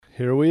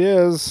Here we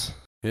is.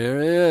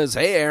 Here it is.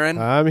 Hey, Aaron.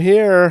 I'm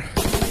here.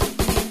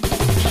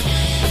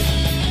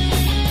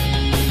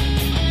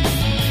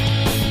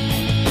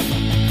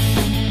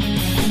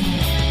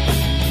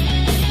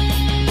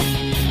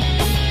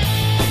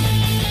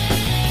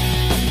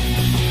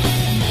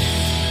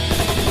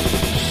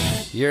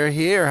 You're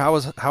here.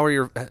 How are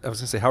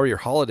your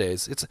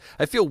holidays?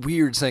 I feel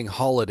weird saying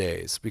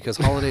holidays because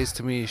holidays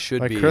to me should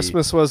My be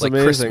Christmas was like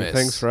amazing. Christmas.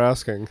 Thanks for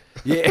asking.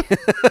 Yeah.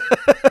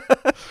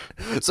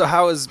 So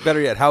how was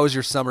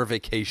your summer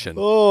vacation?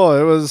 Oh,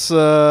 it was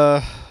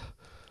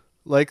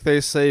like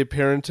they say,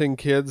 parenting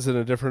kids in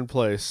a different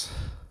place.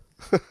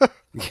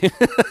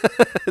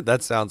 That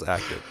sounds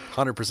accurate.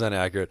 100%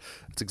 accurate.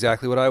 That's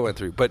exactly what I went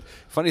through. But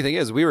funny thing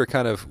is, we were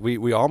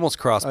we almost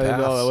crossed paths. I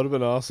know, that would have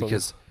been awesome.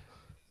 Because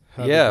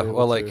Had yeah, to be able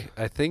well, to.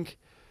 like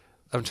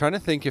I'm trying to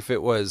think I think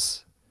it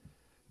was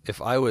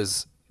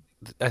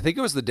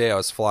the day I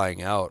was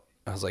flying out.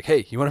 I was like,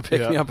 hey, you want to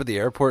pick me up at the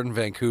airport in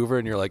Vancouver?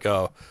 And you're like,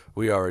 oh,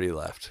 we already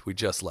left. We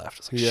just left. I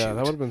was like, Yeah, shoot.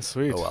 that would have been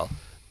sweet. Oh, well.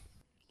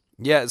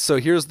 Yeah, so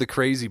here's the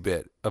crazy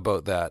bit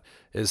about that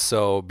is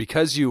so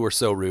because you were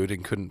so rude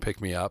and couldn't pick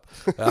me up,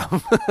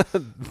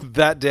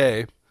 that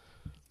day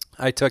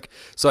I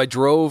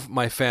drove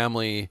my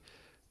family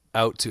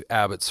out to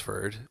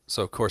Abbotsford.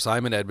 So of course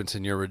I'm in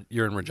Edmonton, you're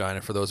in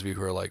Regina. For those of you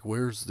who are like,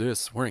 where's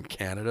this? We're in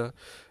Canada.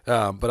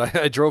 But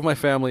I drove my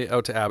family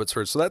out to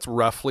Abbotsford. So that's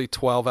roughly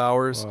 12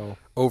 hours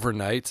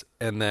overnight.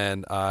 And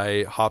then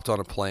I hopped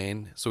on a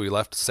plane. So we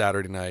left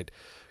Saturday night,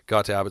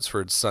 got to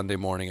Abbotsford Sunday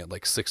morning at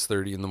like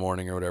 6:30 in the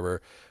morning or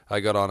whatever.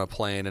 I got on a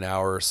plane an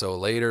hour or so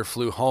later,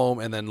 flew home,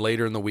 and then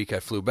later in the week I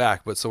flew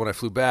back. But so when I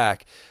flew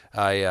back,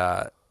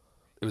 it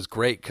was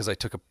great because I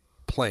took a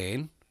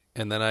plane.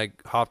 And then I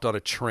hopped on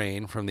a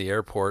train from the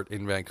airport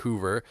in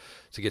Vancouver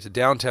to get to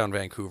downtown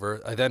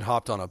Vancouver. I then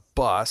hopped on a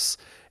bus,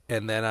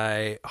 and then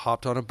I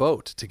hopped on a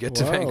boat to get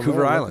to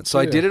Vancouver Island. So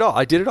I did it all.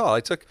 I'm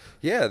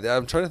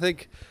trying to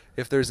think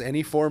if there's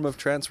any form of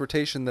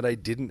transportation that I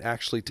didn't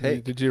actually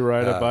take. Did you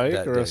ride a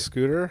bike or a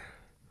scooter?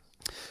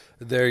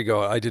 There you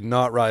go. I did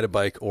not ride a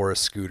bike or a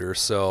scooter,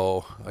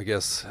 so I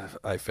guess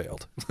I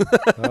failed.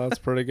 That's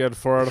pretty good.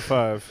 4 out of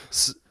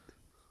 5.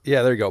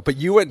 Yeah, there you go. But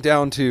you went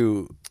down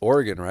to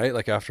Oregon, right?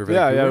 Like after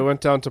Vancouver? Yeah, we went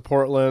down to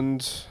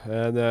Portland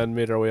and then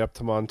made our way up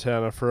to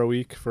Montana for a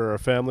week for a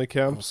family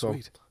camp. Oh, so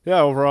sweet.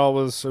 yeah, overall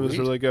it was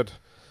really good.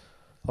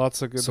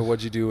 Lots of good. So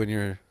what'd you do when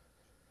you're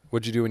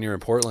in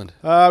Portland?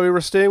 We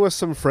were staying with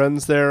some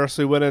friends there,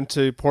 so we went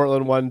into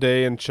Portland one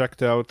day and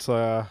checked out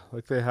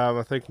like they have,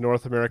 I think,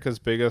 North America's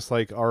biggest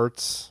like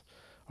arts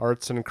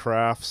and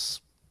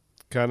crafts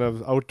kind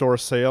of outdoor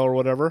sale or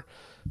whatever.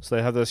 So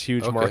they have this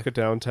huge market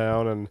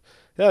downtown, and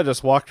yeah,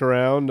 just walked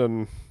around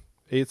and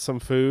ate some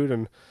food,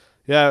 and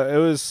yeah, it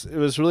was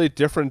really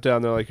different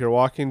down there. Like you're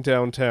walking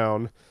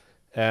downtown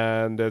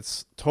and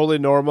it's totally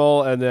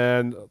normal, and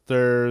then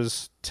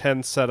there's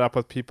tents set up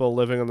with people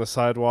living on the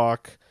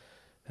sidewalk,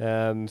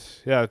 and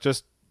yeah,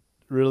 just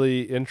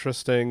really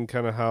interesting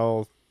kind of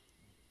how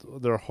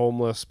their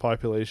homeless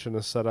population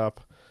is set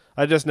up.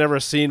 I just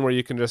never seen where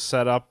you can just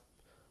set up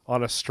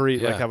on a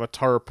street, like have a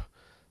tarp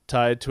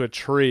tied to a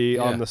tree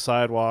on the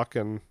sidewalk.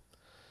 And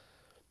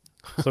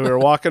so we were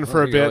walking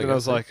for a bit, and I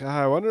was like,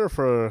 I wonder if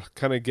we're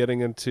kind of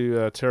getting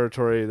into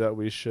territory that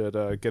we should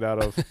get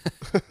out of.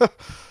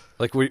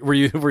 Like, were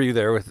you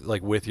there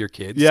with your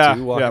kids? Yeah,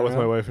 too, with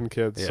my wife and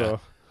kids. Yeah.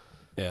 So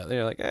yeah,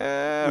 they're like, all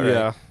right.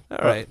 Yeah, all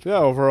right. Yeah,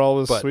 overall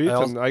it was sweet,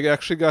 and I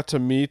actually got to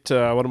meet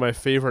one of my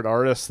favorite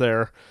artists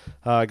there,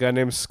 a guy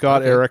named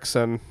Scott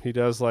Erickson. He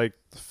does like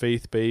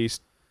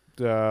faith-based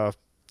kind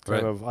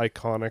of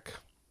iconic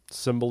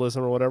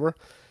symbolism or whatever,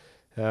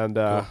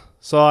 and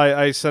so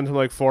I sent him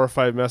like 4 or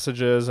 5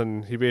 messages,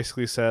 and he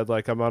basically said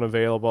like, I'm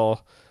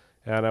unavailable,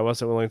 and I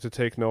wasn't willing to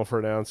take no for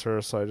an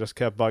answer, so I just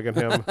kept bugging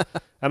him.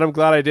 And I'm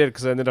glad I did,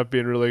 because it ended up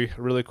being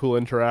really cool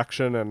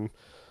interaction, and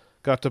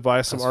got to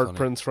buy some art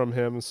prints from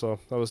him, so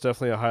that was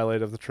definitely a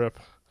highlight of the trip.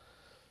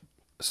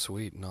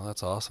 Sweet. No,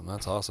 that's awesome.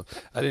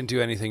 I didn't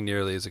do anything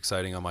nearly as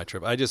exciting on my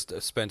trip. I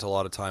just spent a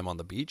lot of time on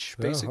the beach,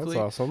 basically.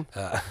 That's awesome.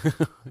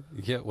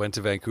 Went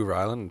to Vancouver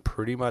Island, and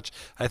pretty much,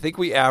 I think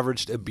we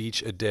averaged a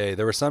beach a day.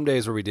 There were some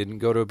days where we didn't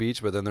go to a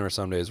beach, but then there were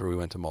some days where we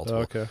went to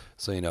multiple. Okay.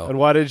 So, you know. And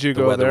why did you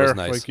go there? Was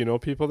nice. Like, you know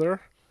people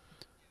there?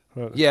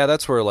 Yeah,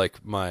 that's where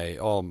like my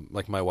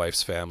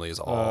wife's family is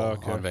all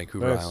on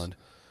Vancouver Nice. Island.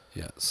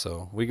 Yeah,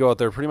 so we go out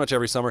there pretty much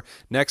every summer.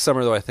 Next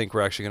summer, though, I think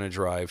we're actually going to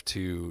drive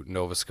to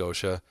Nova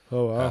Scotia.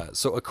 Oh, wow.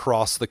 So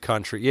across the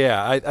country.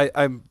 Yeah,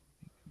 I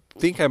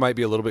think I might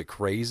be a little bit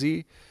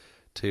crazy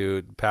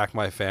to pack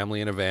my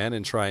family in a van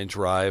and try and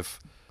drive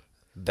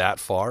that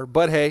far.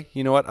 But hey,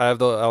 you know what?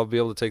 I'll be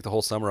able to take the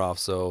whole summer off,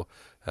 so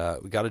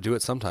we got to do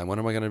it sometime. When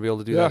am I going to be able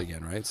to do that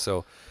again, right?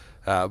 So,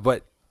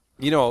 but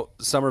you know,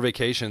 summer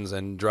vacations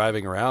and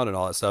driving around and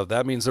all that stuff,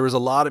 that means there was a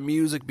lot of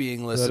music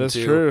being listened to. That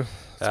is true.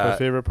 That's my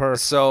favorite part.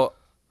 So,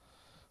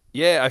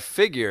 yeah, I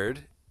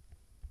figured,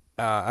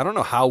 I don't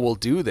know how we'll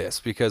do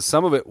this, because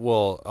some of it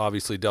will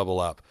obviously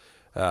double up.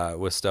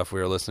 with stuff we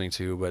were listening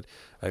to, but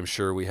I'm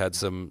sure we had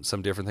some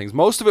different things.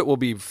 Most of it will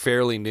be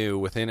fairly new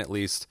within at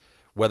least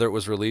whether it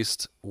was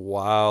released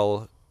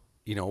while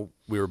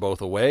we were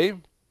both away,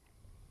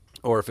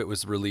 or if it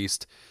was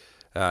released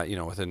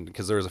within,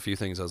 because there was a few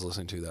things I was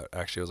listening to that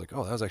actually I was like,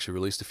 oh, that was actually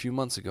released a few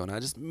months ago and I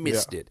just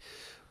missed it.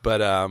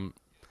 But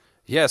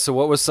so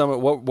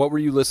what were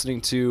you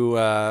listening to?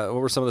 What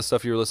were some of the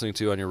stuff you were listening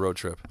to on your road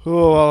trip?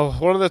 Oh, well,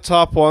 one of the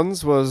top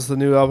ones was the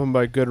new album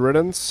by Good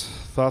Riddance,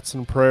 Thoughts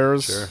and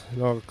Prayers.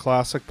 Sure.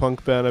 Classic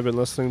punk band I've been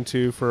listening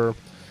to for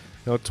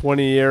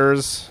 20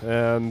 years,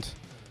 and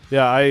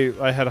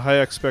I had high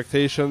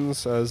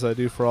expectations, as I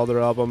do for all their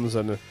albums,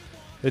 and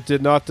it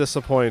did not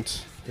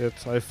disappoint.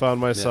 I found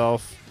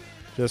myself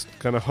just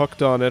kind of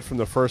hooked on it from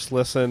the first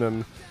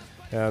listen,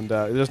 and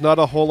there's not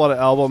a whole lot of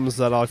albums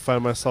that I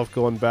find myself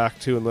going back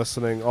to and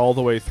listening all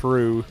the way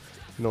through,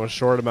 a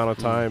short amount of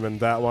time. And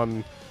that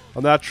one,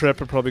 on that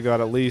trip, I probably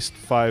got at least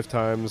 5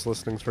 times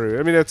listening through.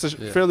 I mean, it's a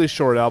fairly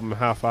short album,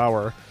 half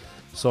hour,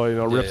 so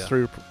rips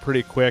through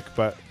pretty quick.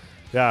 But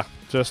I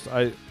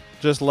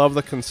just love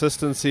the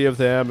consistency of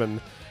them,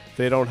 and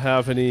they don't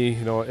have any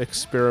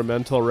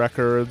experimental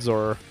records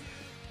or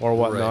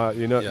whatnot.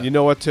 Right. You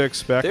know what to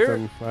expect,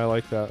 and I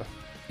like that.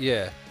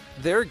 Yeah.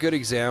 They're a good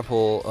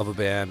example of a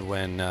band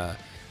when,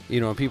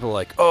 when people are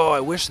like, oh,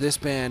 I wish this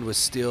band was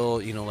still,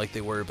 like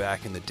they were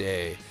back in the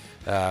day.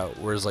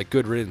 Whereas like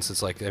Good Riddance,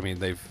 it's like, I mean,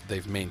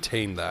 they've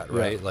maintained that,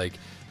 right? Yeah. Like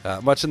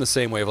much in the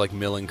same way of like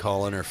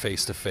Millencolin or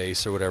Face to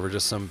Face or whatever,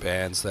 just some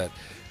bands that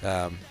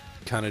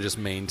kind of just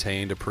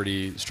maintained a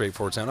pretty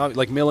straightforward sound.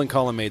 Like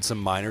Millencolin made some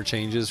minor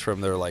changes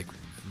from their like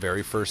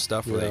very first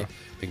stuff where they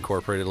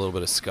incorporated a little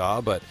bit of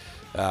ska, but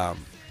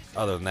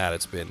other than that,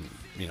 it's been,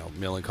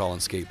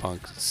 Millencolin skate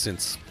punk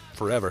since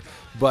forever.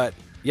 But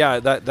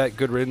that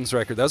Good Riddance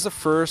record, that was the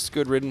first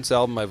Good Riddance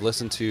album I've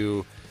listened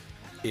to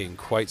in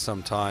quite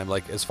some time,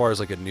 like as far as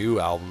like a new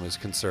album is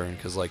concerned,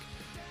 because like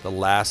the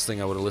last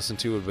thing I would have listened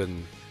to would have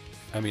been,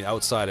 I mean,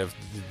 outside of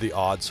the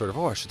odd sort of,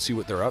 I should see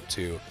what they're up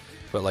to,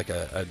 but like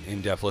an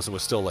in-depth listen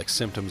was still like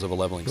Symptoms of a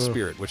Leveling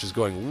Spirit, which is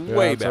going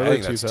way back. I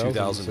think that's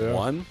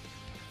 2001.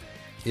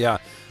 Yeah,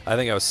 I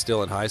think I was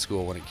still in high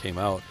school when it came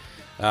out.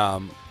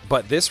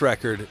 But this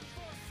record,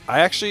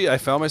 I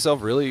found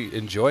myself really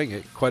enjoying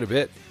it quite a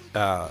bit.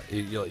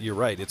 You're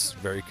right. It's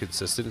very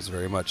consistent. It's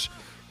very much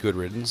Good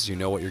Riddance. You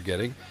know what you're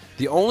getting.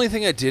 The only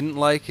thing I didn't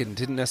like and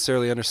didn't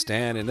necessarily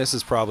understand, and this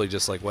is probably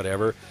just like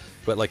whatever,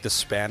 but like the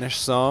Spanish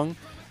song,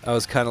 I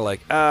was kind of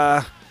like,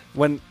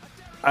 when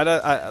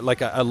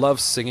I love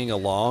singing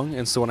along,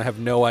 and so when I have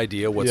no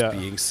idea what's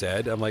being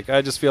said, I'm like,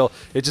 I just feel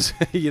it just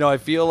I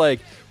feel like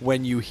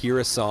when you hear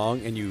a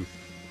song and you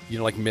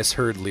like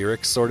misheard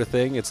lyrics sort of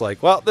thing, it's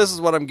like, well, this is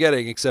what I'm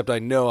getting, except I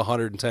know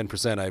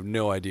 110% I have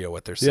no idea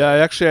what they're saying.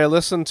 Yeah, I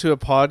listened to a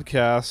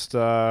podcast,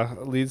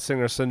 Lead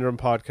Singer Syndrome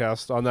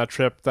podcast, on that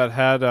trip that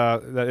had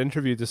that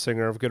interviewed the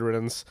singer of Good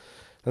Riddance,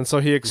 and so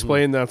he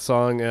explained that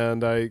song,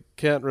 and I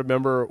can't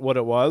remember what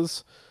it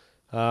was,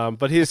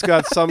 but he's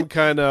got some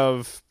kind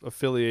of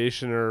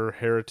affiliation or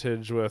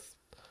heritage with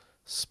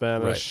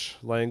Spanish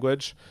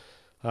language.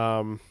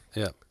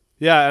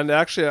 Yeah, and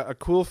actually a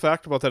cool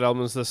fact about that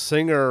album is the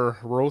singer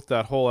wrote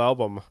that whole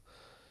album,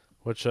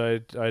 which I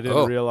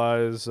didn't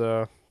realize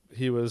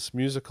he was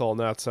musical in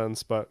that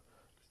sense, but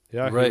he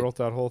wrote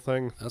that whole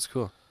thing. That's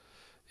cool.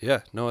 Yeah,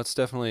 no, it's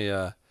definitely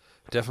a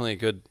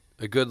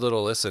good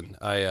little listen.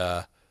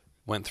 I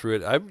went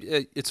through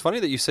it. It's funny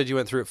that you said you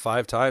went through it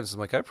 5 times. I'm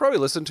like, I probably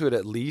listened to it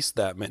at least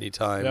that many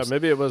times. Yeah,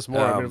 maybe it was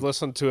more. I mean, I've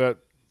listened to it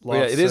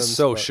lots it is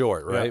so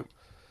short, right?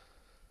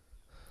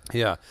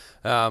 Yeah.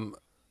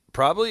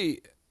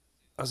 Probably,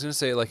 I was going to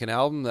say, like, an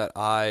album that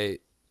I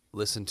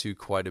listened to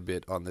quite a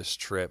bit on this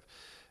trip.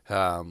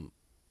 I'm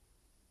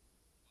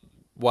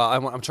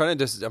trying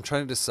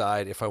to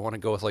decide if I want to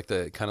go with like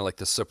the kind of like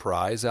the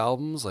surprise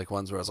albums, like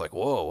ones where I was like,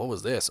 whoa, what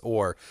was this?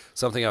 Or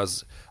something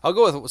I'll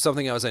go with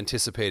something I was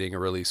anticipating a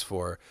release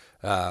for.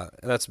 And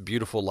that's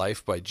Beautiful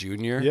Life by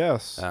Junior.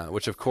 Yes.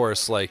 Which of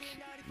course, like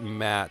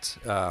Matt,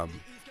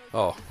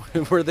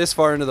 we're this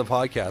far into the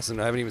podcast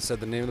and I haven't even said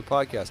the name of the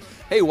podcast.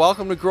 Hey,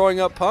 welcome to Growing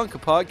Up Punk, a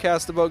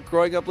podcast about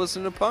growing up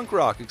listening to punk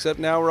rock, except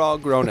now we're all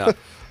grown up.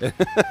 But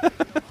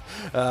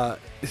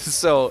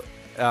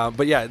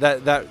yeah,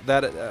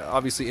 that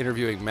obviously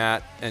interviewing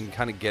Matt and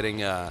kind of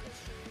getting a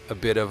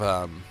bit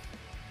of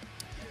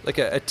like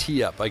a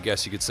tee up, I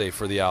guess you could say,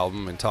 for the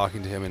album, and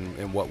talking to him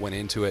and what went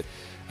into it.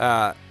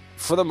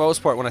 For the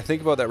most part, when I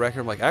think about that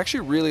record, I'm like, I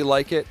actually really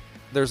like it.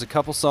 There's a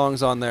couple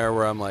songs on there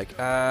where I'm like,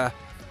 like,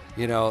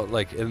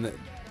 and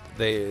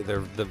they're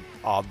the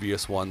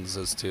obvious ones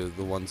as to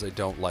the ones I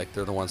don't like.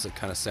 They're the ones that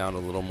kind of sound a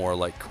little more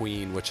like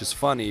Queen, which is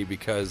funny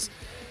because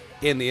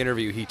in the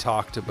interview he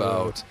talked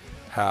about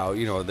how,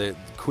 the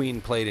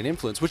Queen played an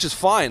influence, which is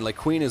fine. Like,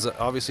 Queen is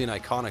obviously an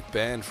iconic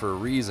band for a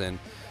reason.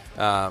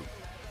 But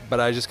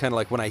I just kind of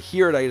like, when I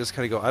hear it, I just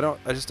kind of go,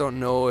 I just don't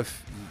know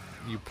if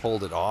you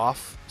pulled it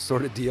off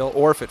sort of deal,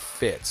 or if it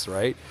fits,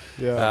 right?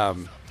 Yeah.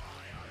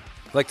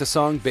 Like the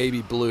song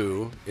Baby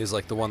Blue is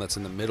like the one that's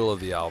in the middle of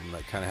the album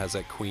that kind of has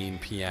that Queen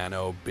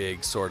piano,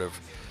 big sort of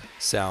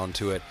sound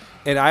to it.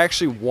 And I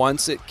actually,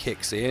 once it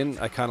kicks in,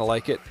 I kind of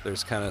like it.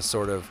 There's kind of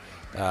sort of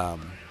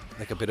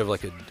like a bit of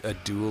like a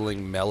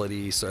dueling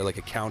melody, so like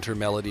a counter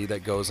melody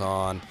that goes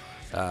on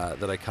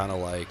that I kind of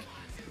like.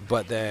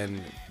 But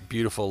then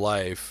Beautiful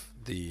Life,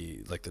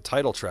 the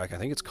title track, I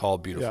think it's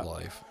called Beautiful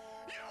Life.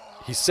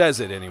 He says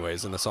it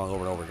anyways in the song over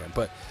and over again,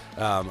 but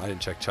I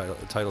didn't check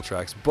title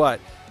tracks. But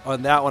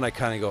on that one, I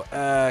kind of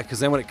go, because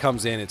then when it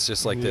comes in, it's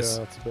just like this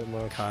it's a bit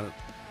much. kind of.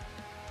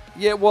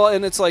 Yeah, well,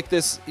 and it's like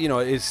this,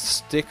 it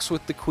sticks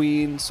with the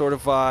Queen sort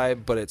of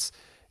vibe, but it's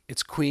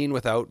Queen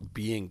without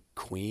being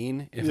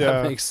Queen, if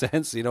that makes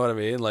sense. You know what I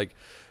mean? Like,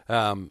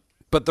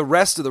 but the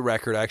rest of the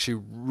record I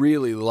actually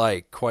really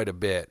like quite a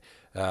bit.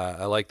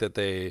 I like that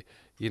they,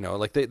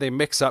 they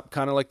mix up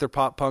kind of like their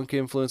pop punk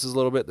influences a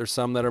little bit. There's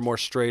some that are more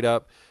straight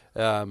up,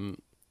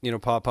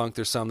 pop punk.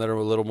 There's some that are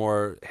a little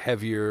more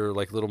heavier,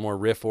 like a little more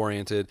riff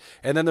oriented.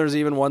 And then there's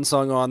even one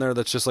song on there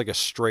that's just like a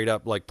straight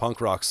up like punk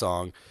rock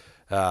song,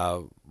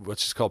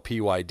 which is called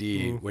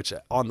PYD, which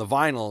on the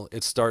vinyl,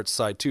 it starts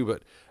side 2.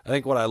 But I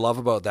think what I love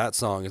about that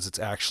song is it's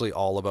actually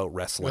all about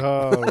wrestling.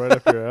 Oh, right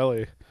up your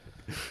alley.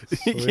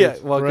 Yeah,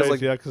 well,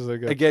 because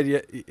right,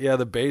 again,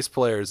 the bass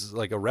player is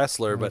like a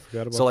wrestler, but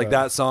so like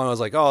that song, I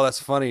was like, oh,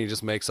 that's funny. He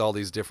just makes all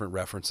these different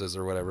references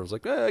or whatever. I was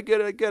like, I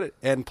get it.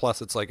 And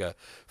plus, it's like a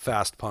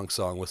fast punk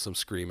song with some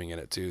screaming in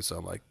it too. So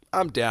I'm like,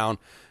 I'm down.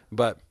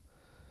 But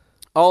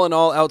all in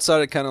all,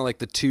 outside of kind of like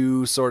the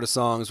 2 sort of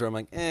songs where I'm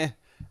like,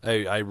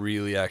 I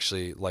really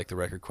actually like the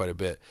record quite a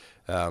bit.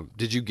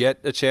 Did you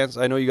get a chance?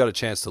 I know you got a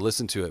chance to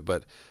listen to it,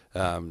 but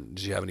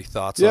did you have any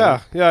thoughts on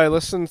it? Yeah, I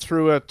listened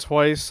through it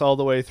twice all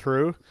the way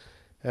through,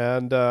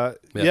 and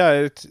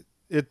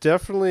it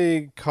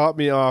definitely caught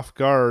me off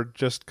guard,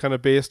 just kind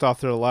of based off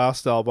their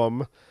last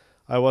album.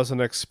 I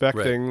wasn't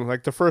expecting,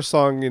 like the first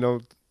song,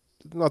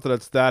 not that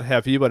it's that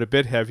heavy, but a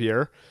bit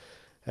heavier,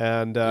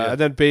 and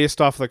then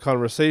based off the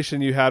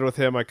conversation you had with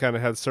him, I kind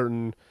of had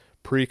certain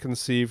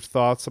preconceived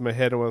thoughts in my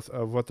head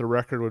of what the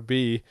record would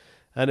be.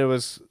 And it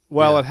was,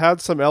 it had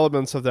some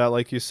elements of that,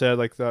 like you said,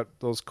 like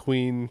those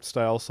Queen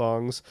style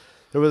songs.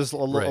 There was a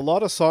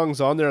lot of songs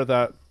on there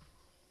that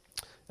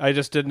I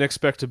just didn't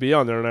expect to be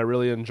on there, and I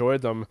really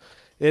enjoyed them.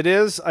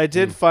 I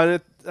did find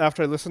it,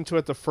 after I listened to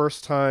it the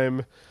first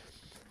time,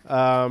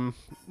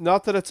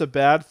 not that it's a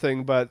bad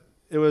thing, but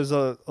it was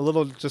a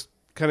little just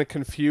kind of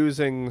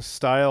confusing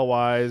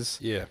style-wise.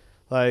 Yeah.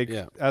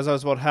 As I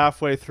was about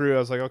halfway through, I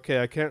was like,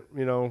 okay, I can't,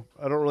 I don't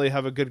really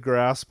have a good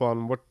grasp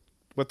on what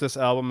this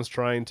album is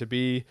trying to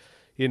be,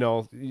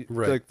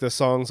 like the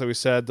songs that we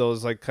said,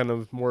 those like kind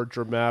of more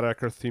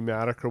dramatic or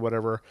thematic or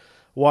whatever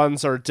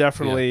ones are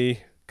definitely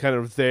kind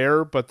of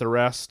there, but the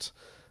rest,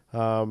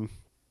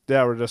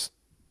 were just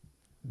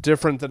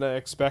different than I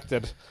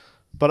expected.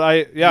 But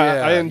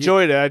I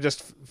enjoyed it. I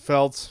just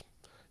felt,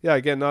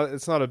 again,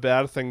 it's not a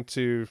bad thing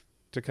to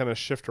kind of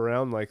shift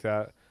around like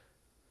that.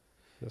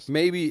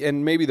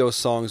 Maybe those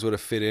songs would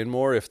have fit in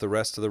more if the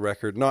rest of the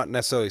record not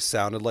necessarily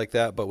sounded like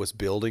that, but was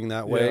building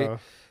that way.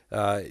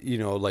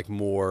 Like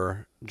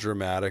more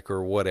dramatic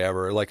or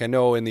whatever. Like I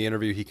know in the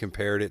interview he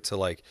compared it to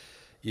like,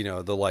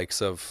 the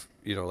likes of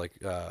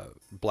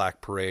Black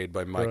Parade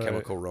by My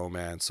Chemical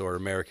Romance or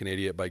American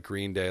Idiot by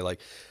Green Day,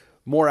 like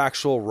more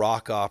actual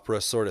rock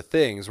opera sort of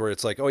things where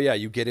it's like, oh yeah,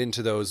 you get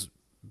into those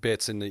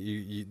bits and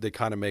they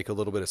kind of make a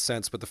little bit of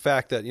sense. But the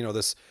fact that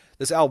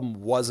this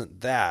album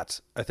wasn't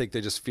that, I think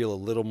they just feel a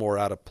little more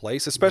out of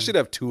place, especially to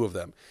have 2 of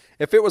them.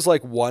 If it was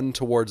like one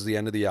towards the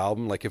end of the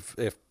album, like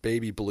if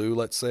Baby Blue,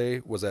 let's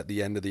say, was at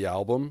the end of the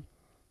album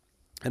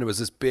and it was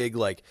this big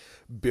like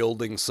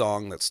building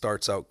song that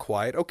starts out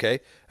quiet, okay,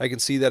 I can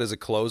see that as a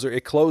closer.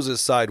 It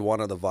closes side 1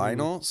 of the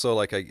vinyl, so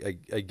like I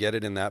get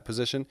it in that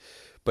position.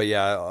 But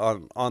yeah,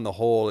 on the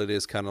whole, it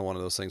is kind of one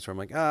of those things where I'm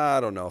like, I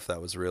don't know if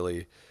that was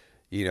really,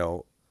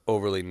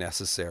 overly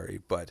necessary.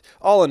 But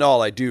all in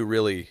all, I do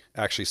really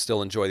actually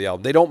still enjoy the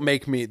album. They don't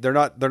make me, they're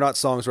not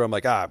songs where I'm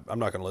like, I'm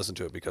not going to listen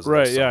to it because of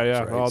those songs,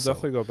 right? I'll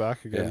definitely go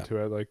back again to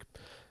it. Like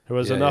there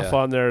was enough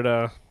on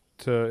there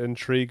to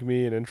intrigue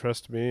me and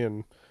interest me,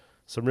 and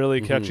some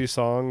really catchy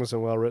songs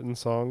and well-written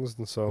songs.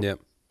 And so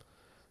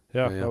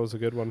that was a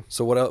good one.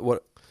 So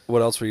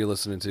what else were you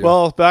listening to?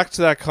 Well, back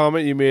to that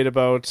comment you made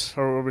about,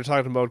 or we were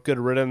talking about Good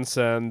Riddance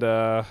and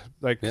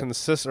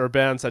consistent or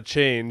bands that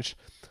change.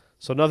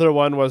 So another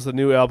one was the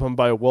new album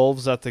by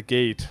Wolves at the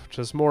Gate, which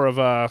is more of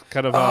a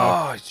kind of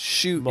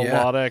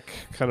melodic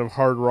kind of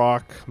hard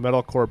rock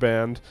metalcore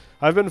band.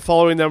 I've been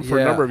following them for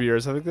a number of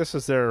years. I think this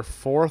is their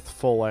 4th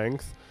full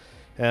length.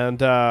 And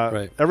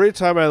every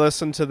time I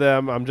listen to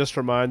them, I'm just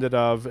reminded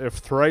of if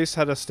Thrice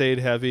had stayed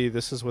heavy,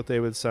 this is what they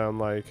would sound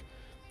like.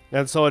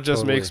 And so it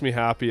just makes me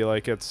happy.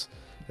 Like it's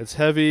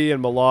heavy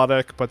and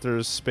melodic, but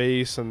there's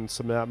space and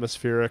some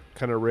atmospheric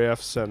kind of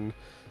riffs and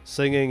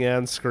singing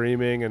and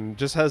screaming, and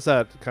just has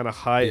that kind of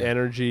high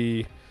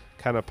energy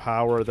kind of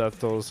power that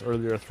those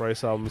earlier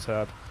Thrice albums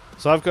had.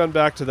 So I've gone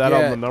back to that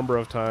album a number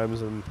of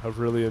times, and I've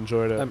really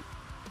enjoyed it.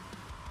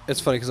 It's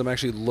funny because I'm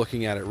actually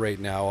looking at it right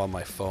now on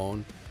my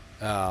phone.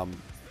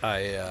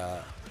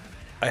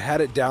 I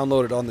had it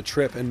downloaded on the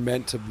trip and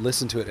meant to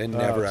listen to it and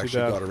never too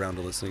actually bad. got around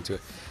to listening to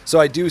it. So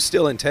I do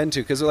still intend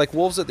to, because like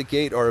Wolves at the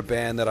Gate are a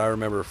band that I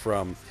remember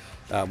from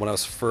when I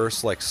was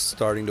first like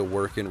starting to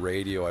work in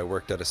radio. I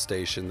worked at a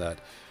station that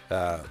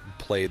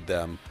played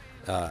them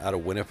out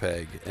of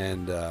Winnipeg,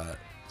 and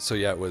so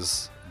yeah, it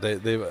was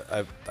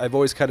I've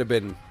always kind of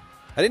been.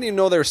 I didn't even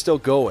know they were still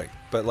going,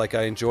 but like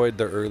I enjoyed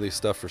their early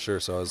stuff for sure.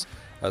 So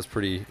I was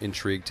pretty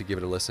intrigued to give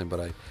it a listen,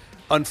 but I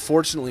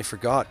unfortunately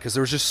forgot because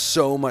there was just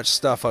so much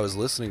stuff I was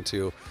listening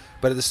to.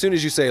 But as soon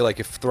as you say like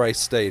if Thrice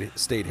stayed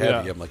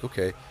heavy, Yeah. I'm like,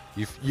 okay,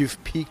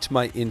 you've piqued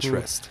my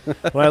interest.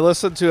 When I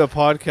listened to a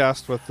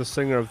podcast with the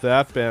singer of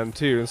that band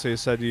too, and so you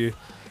said you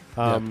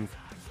something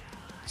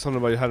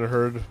about you hadn't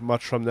heard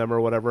much from them or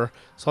whatever.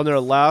 So on their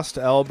last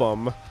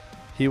album,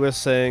 he was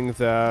saying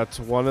that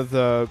one of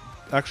the,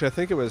 actually I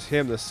think it was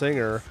him, the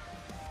singer,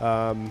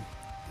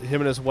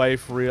 him and his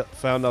wife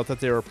found out that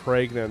they were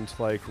pregnant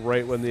like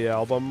right when the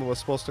album was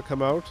supposed to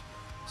come out.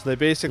 So they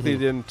basically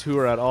didn't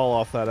tour at all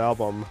off that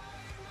album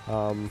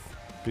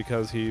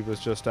because he was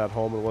just at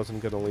home and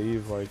wasn't going to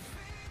leave like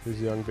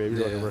his young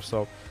baby or whatever.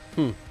 So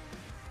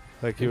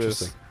like he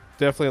was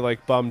definitely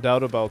like bummed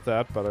out about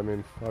that, but I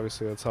mean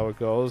obviously that's how it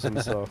goes.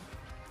 And so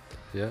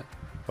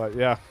but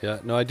yeah,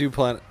 no, I do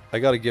plan. I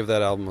got to give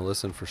that album a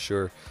listen for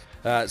sure.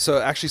 So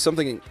actually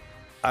something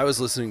I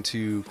was listening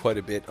to quite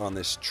a bit on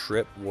this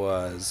trip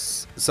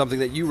was something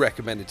that you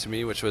recommended to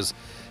me, which was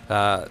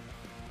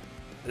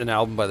an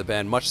album by the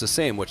band Much the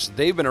Same, which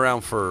they've been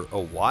around for a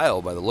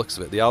while by the looks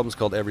of it. The album's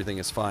called Everything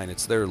Is Fine.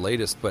 It's their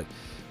latest, but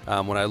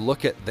when I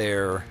look at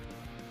their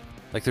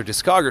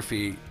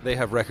discography, they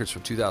have records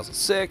from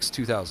 2006,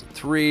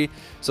 2003.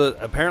 So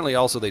apparently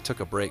also they took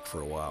a break for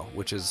a while,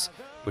 which is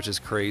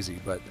crazy.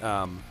 But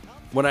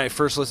when I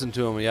first listened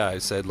to them, I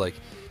said like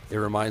it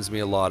reminds me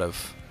a lot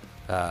of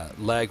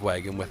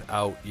Lagwagon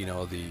without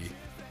the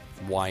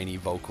whiny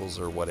vocals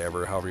or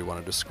whatever, however you want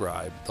to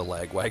describe the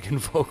Lagwagon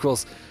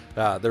vocals.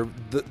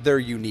 They're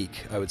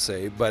unique, I would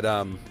say, but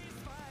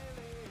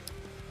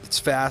it's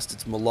fast,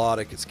 it's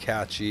melodic, it's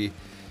catchy,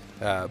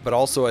 but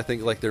also I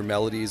think like their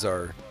melodies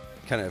are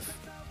kind of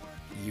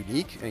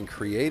unique and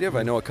creative.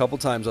 I know a couple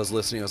times I was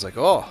listening, I was like,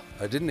 oh,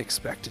 I didn't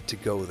expect it to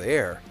go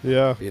there.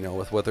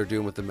 With what they're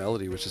doing with the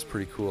melody, which is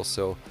pretty cool.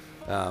 So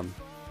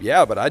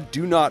but I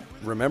do not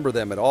remember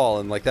them at all.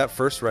 And like that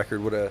first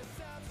record would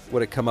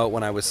have come out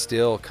when I was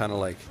still kind of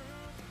like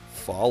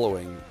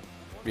following,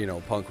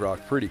 punk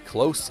rock pretty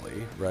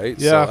closely, right?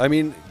 Yeah. So I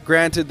mean,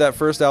 granted, that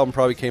first album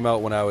probably came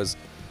out when I was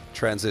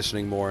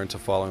transitioning more into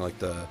following like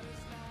the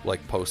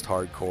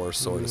post-hardcore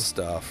sort of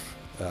stuff.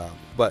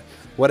 But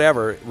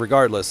whatever,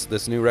 regardless,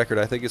 this new record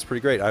I think is pretty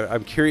great.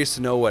 I'm curious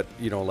to know what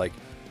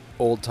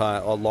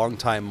long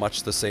time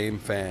Much the Same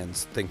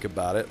fans think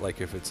about it,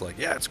 like if it's like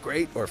it's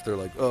great, or if they're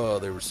like, oh,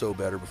 they were so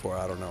better before.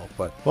 I don't know,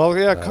 but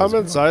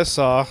comments I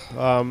saw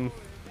that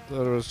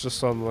it was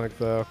just on like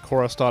the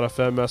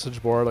chorus.fm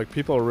message board, like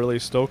people are really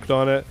stoked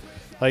on it.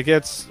 Like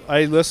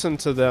I listened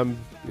to them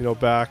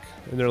back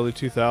in the early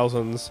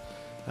 2000s,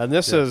 and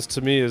this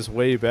is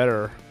way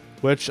better,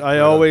 which I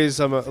always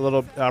am a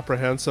little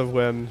apprehensive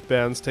when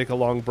bands take a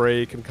long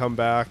break and come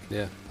back.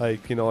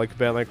 Like like a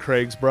band like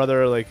Craig's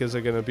Brother, like is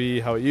it going to be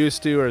how it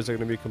used to, or is it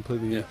going to be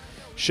completely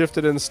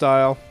shifted in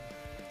style?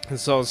 And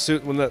so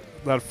when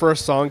that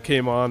first song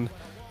came on,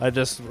 I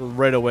just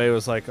right away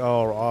was like,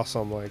 oh,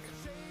 awesome. Like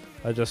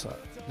I just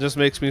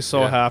makes me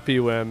so happy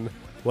when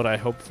what I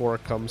hope for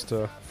comes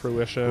to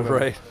fruition,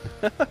 right?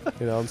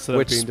 And, instead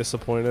of being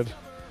disappointed.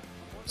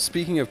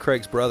 Speaking of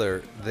Craig's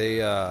Brother,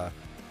 they I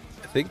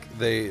think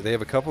they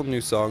have a couple of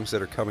new songs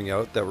that are coming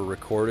out that were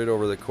recorded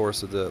over the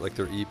course of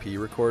their EP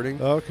recording.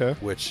 Oh, okay.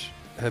 Which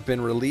have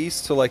been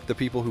released to like the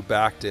people who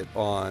backed it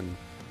on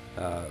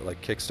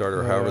like Kickstarter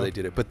or however they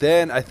did it. But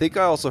then I think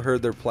I also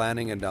heard they're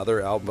planning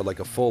another album, but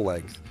like a full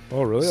length.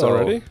 Oh, really?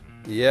 Already?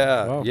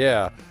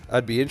 Yeah.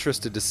 I'd be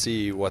interested to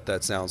see what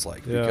that sounds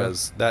like,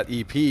 because that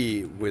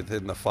EP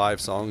within the 5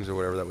 songs or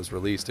whatever that was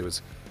released, it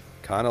was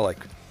kind of like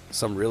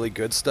some really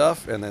good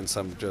stuff and then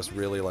some just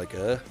really like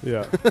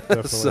Yeah,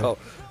 definitely. So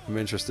I'm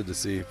interested to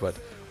see. But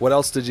what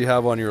else did you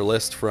have on your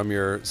list from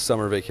your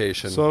summer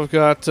vacation? So I've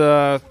got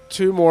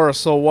 2 more.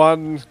 So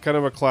one kind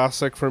of a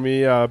classic for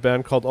me, a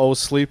band called Oh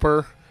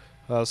Sleeper,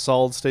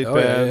 solid state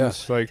band,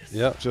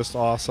 just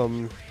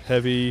awesome,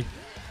 heavy,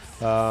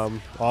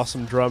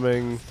 awesome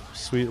drumming,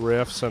 sweet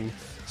riffs. And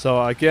so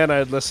again,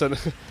 I'd listen.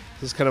 This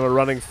is kind of a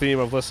running theme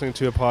of listening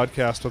to a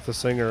podcast with the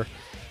singer.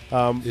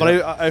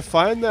 But I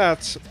find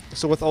that,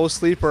 so with Oh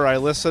Sleeper, I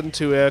listened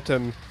to it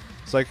and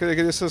it's like,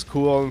 okay, this is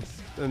cool,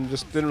 and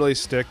just didn't really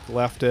stick,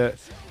 left it.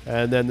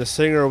 And then the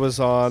singer was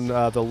on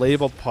the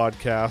Labeled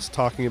podcast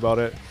talking about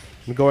it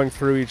and going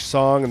through each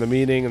song and the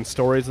meaning and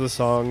stories of the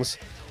songs.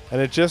 And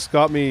it just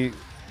got me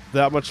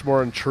that much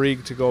more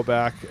intrigued to go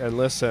back and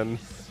listen.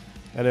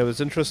 And it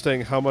was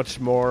interesting how much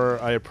more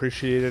I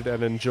appreciated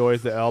and enjoyed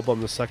the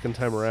album the second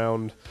time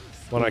around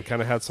when I kind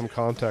of had some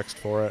context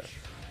for it.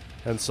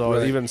 And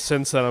so even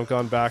since then, I've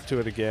gone back to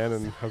it again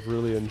and have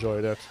really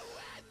enjoyed it.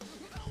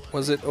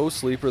 Was it Oh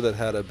Sleeper that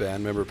had a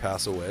band member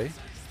pass away?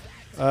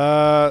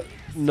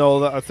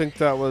 No, I think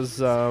that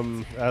was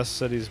As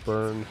Cities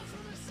Burn.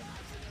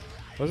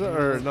 Was it?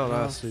 Or no,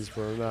 not As Cities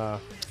Burn.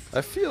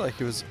 I feel like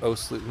it was Oh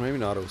Sleep, maybe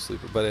not Oh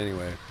Sleeper, but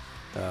anyway.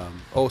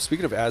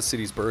 Speaking of As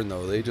Cities Burn,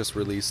 though, they just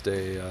released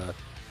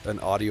an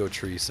Audio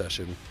Tree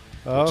session,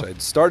 which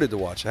I'd started to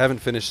watch. I haven't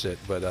finished it,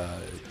 but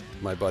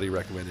my buddy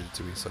recommended it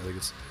to me, so I think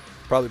it's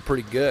probably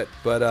pretty good.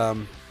 But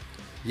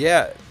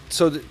yeah,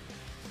 so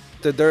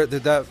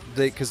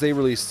because they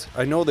released,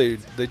 I know they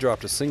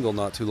dropped a single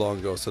not too long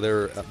ago, so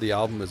the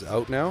album is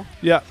out now.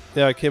 Yeah,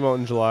 it came out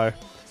in July.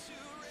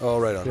 Oh,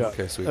 right on. Yeah.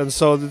 Okay, sweet. And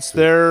so it's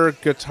their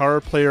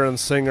guitar player and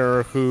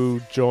singer who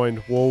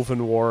joined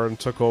Woven War and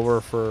took over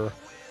for,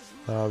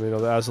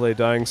 the As I Lay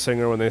Dying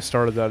singer when they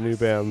started that new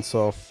band.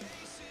 So,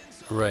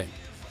 right.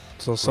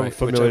 So some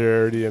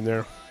familiarity in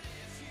there.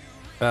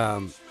 I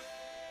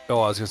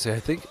was gonna say, I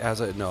think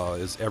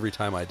is Every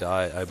Time I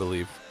Die. I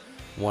believe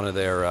one of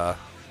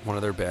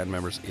their band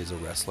members is a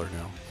wrestler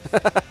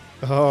now.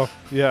 Oh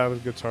yeah, the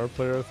guitar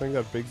player. I think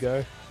that big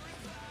guy.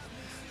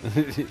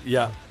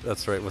 Yeah,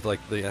 that's right. With I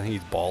think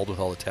he's bald with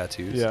all the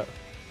tattoos. Yeah,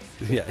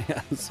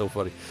 yeah, it's so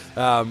funny.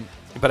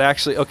 But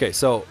actually, okay,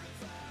 so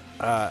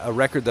a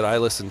record that I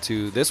listened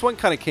to. This one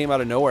kind of came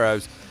out of nowhere.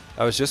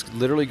 I was just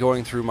literally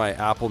going through my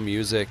Apple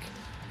Music.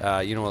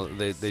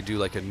 They do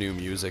like a new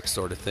music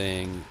sort of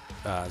thing.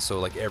 So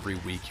like every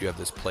week you have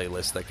this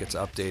playlist that gets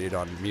updated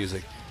on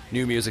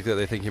new music that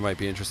they think you might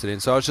be interested in.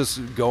 So I was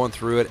just going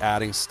through it,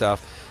 adding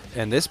stuff.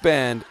 And this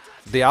band,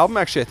 the album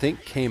actually I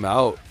think came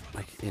out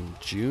like in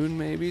June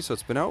maybe, so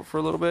it's been out for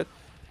a little bit.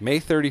 May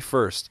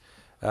 31st.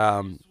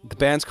 The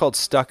band's called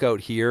Stuck Out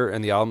Here,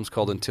 and the album's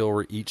called Until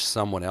We're Each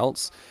Someone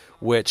Else,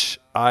 which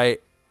I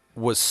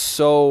was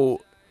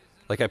so...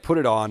 I put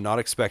it on, not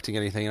expecting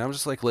anything, and I'm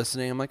just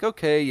listening. I'm like,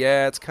 okay,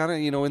 yeah, it's kind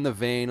of in the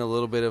vein, a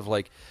little bit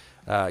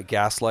of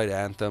Gaslight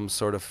Anthem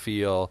sort of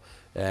feel,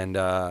 and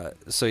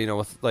so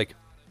with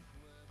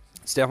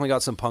it's definitely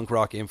got some punk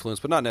rock influence,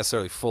 but not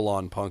necessarily full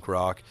on punk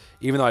rock.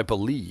 Even though I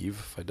believe,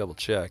 if I double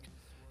check,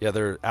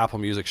 their Apple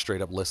Music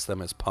straight up lists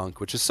them as punk,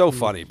 which is so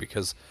funny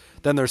because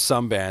then there's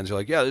some bands you're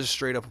like, yeah, this is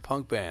straight up a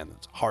punk band.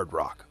 It's hard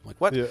rock. I'm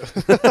like, what? Yeah.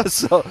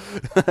 So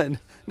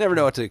never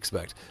know what to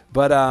expect,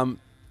 but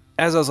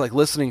as I was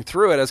listening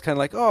through it, I was kind of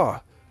like, oh,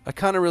 I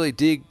kind of really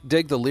dig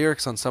the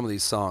lyrics on some of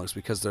these songs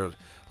because they're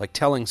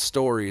telling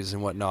stories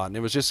and whatnot. And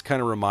it was just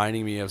kind of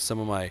reminding me of some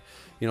of my,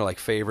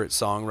 favorite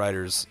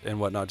songwriters and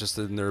whatnot, just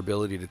in their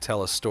ability to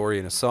tell a story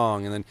in a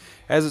song. And then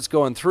as it's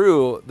going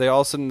through, they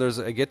all of a sudden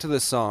I get to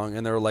this song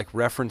and they're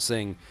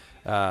referencing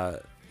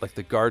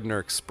the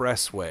Gardiner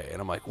Expressway.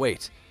 And I'm like,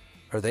 wait,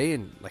 are they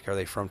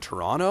from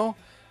Toronto?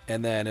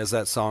 And then as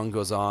that song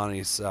goes on,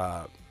 he's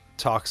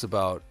talks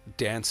about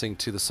dancing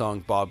to the song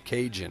Bob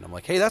Cajun. I'm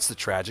like, hey, that's the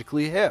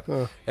Tragically Hip.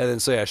 And then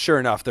sure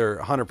enough, they're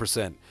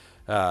 100%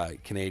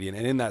 Canadian.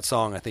 And in that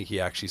song, I think he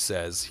actually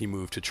says he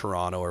moved to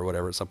Toronto or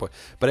whatever at some point.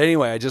 But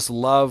anyway, I just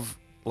love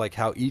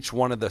how each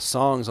one of the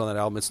songs on that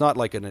album, it's not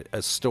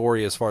a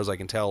story as far as I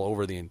can tell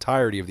over the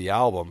entirety of the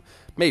album.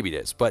 Maybe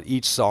it is, but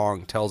each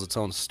song tells its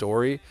own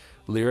story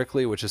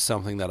lyrically, which is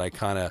something that I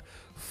kind of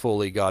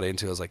fully got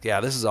into. I was like,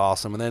 yeah, this is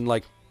awesome. And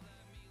then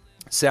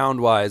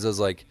sound wise, I was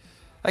like,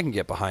 I can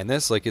get behind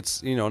this.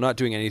 It's, not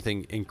doing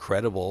anything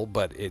incredible,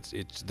 but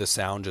it's the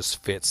sound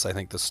just fits, I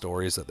think, the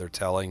stories that they're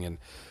telling. And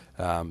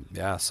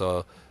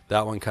so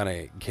that one kind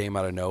of came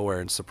out of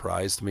nowhere and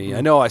surprised me. I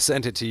know I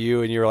sent it to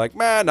you and you were like,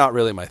 man, not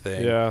really my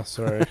thing. Yeah,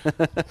 sorry.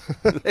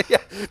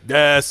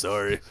 Yeah,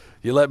 sorry.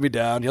 You let me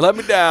down,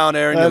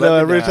 Aaron. I know,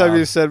 every time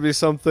you send me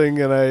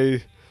something and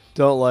I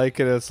don't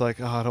like it, it's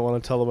like, oh, I don't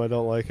want to tell them I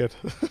don't like it.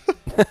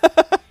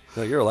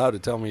 No, you're allowed to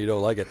tell me you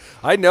don't like it.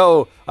 I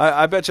know.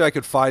 I bet you I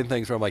could find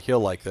things where I'm like, he'll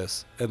like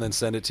this, and then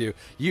send it to you.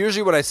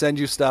 Usually when I send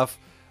you stuff,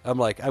 I'm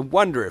like, I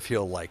wonder if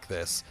he'll like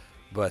this.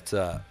 But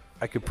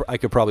I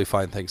could probably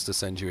find things to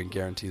send you and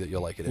guarantee that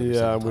you'll like it.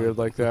 Yeah, I'm weird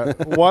like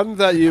that. One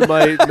that you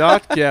might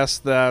not guess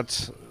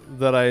that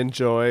I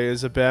enjoy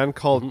is a band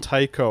called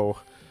Tycho.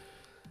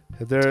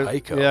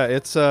 Tycho? Yeah,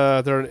 it's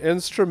they're an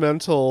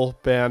instrumental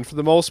band for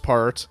the most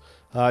part.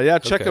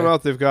 Check them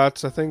out. They've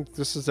got, I think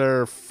this is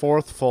their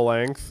 4th full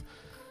length.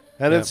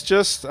 And it's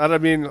just, I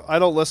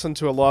don't listen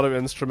to a lot of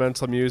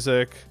instrumental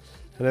music,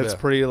 and it's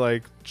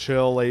pretty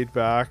chill, laid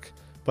back.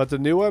 But the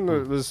new one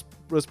was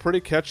pretty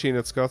catchy, and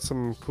it's got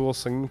some cool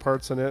singing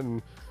parts in it, and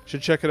you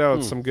should check it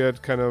out. Some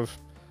good kind of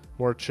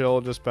more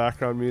chill, just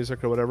background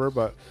music or whatever.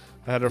 But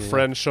I had a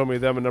friend show me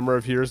them a number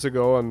of years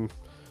ago, and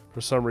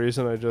for some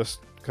reason I just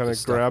kind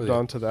of grabbed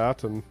onto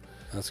that, and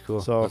that's cool.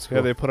 So that's cool.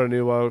 Yeah, they put a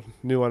new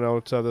one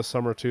out this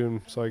summer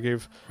too. So I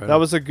gave that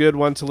was a good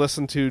one to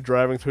listen to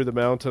driving through the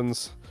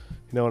mountains.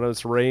 When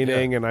it's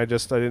raining and I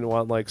didn't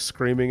want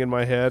screaming in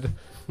my head,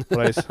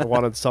 but I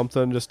wanted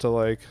something just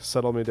to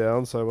settle me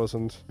down so I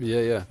wasn't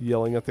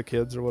yelling at the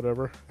kids or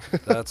whatever.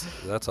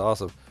 That's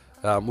awesome.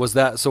 Was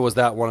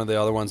that one of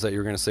the other ones that you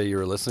were going to say you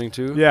were listening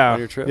to on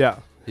your trip? Yeah.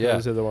 That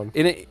was the other one.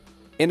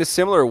 In a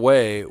similar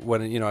way,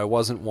 when I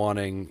wasn't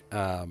wanting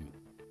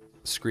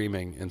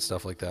screaming and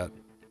stuff like that.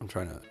 I'm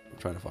trying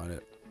to find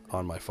it.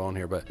 on my phone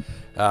here, but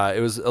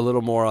it was a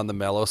little more on the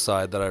mellow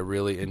side that I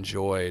really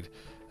enjoyed.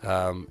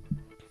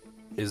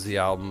 Is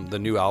the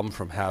new album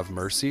from Have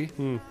Mercy,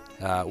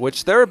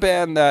 which they're a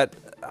band that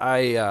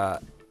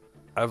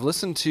I've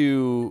listened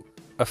to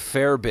a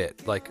fair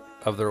bit, like,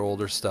 of their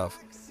older stuff.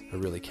 I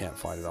really can't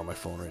find it on my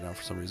phone right now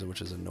for some reason,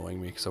 which is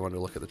annoying me because I wanted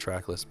to look at the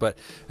track list. But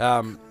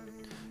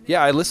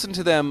yeah, I listened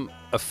to them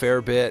a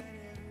fair bit,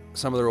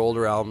 some of their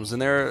older albums,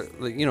 and they're,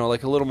 you know,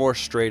 like a little more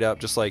straight up,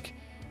 just like,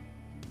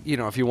 you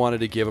know, if you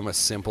wanted to give them a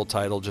simple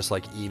title, just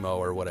like emo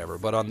or whatever.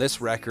 But on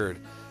this record,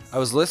 I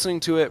was listening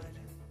to it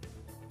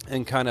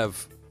and kind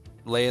of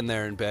laying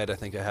there in bed. I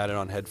think I had it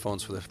on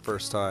headphones for the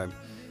first time.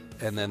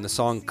 And then the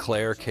song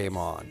Claire came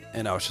on,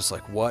 and I was just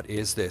like, what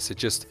is this?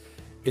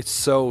 It's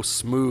so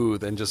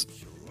smooth and just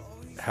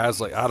has,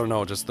 like, I don't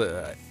know,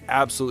 I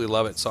absolutely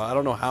love it. So I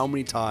don't know how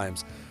many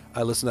times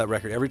I listened to that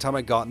record. Every time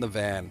I got in the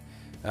van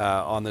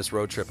on this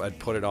road trip, I'd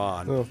put it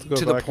on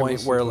to the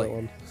point where, like,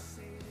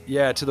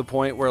 to the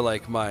point where,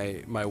 like,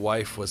 my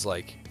wife was,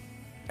 like,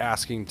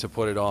 asking to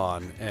put it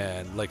on,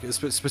 and, like,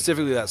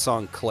 specifically that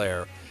song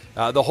Claire.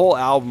 The whole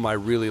album I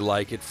really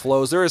like. It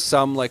flows. There are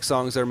some, like,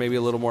 songs that are maybe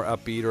a little more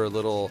upbeat or a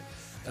little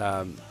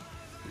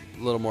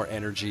more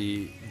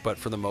energy, but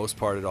for the most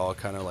part it all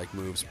kind of, like,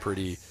 moves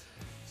pretty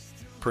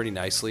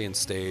nicely and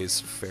stays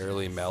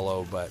fairly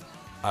mellow. But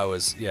I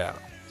was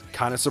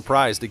kind of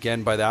surprised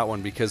again by that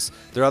one, because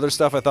their other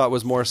stuff I thought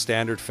was more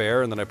standard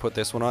fare, and then I put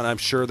this one on. I'm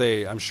sure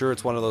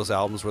it's one of those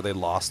albums where they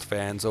lost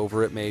fans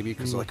over it, maybe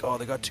because they're like, oh,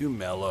 they got too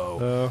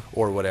mellow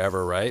or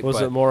whatever, right?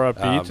 Was it more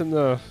upbeat in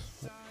the?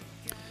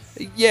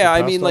 Yeah,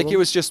 I mean, like, it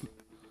was just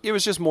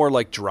more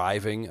like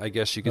driving, I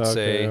guess you could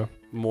say. Yeah.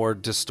 More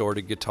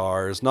distorted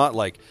guitars, not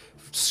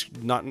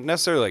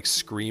necessarily like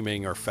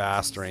screaming or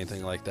fast or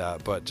anything like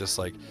that, but just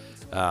like,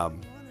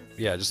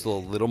 just a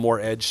little more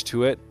edge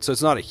to it. So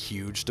it's not a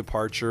huge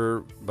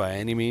departure by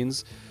any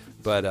means,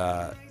 but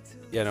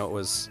it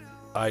was.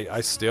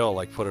 I still,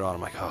 like, put it on.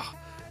 I'm like, oh,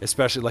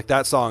 especially, like,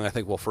 that song I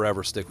think will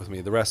forever stick with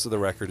me. The rest of the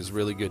record is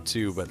really good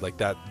too, but, like,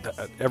 that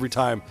every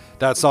time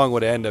that song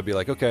would end, I'd be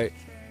like, okay,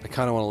 I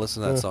kind of want to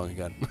listen to that song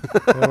again.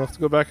 I'll have to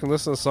go back and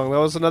listen to the song. That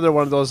was another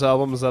one of those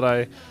albums that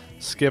I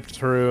skipped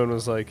through and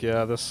was like,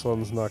 yeah, this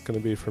one's not going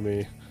to be for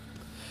me.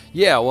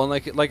 Yeah, well,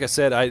 like I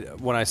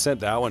said, when I sent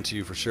that one to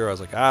you, for sure, I was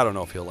like, I don't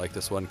know if you'll like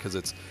this one, because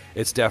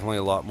it's definitely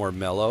a lot more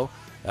mellow,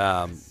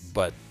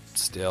 but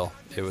still,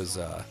 it was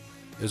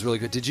really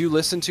good. Did you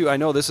listen to? I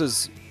know this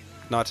is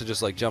not to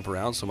just, like, jump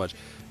around so much,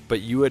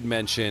 but you had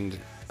mentioned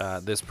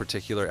this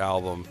particular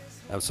album.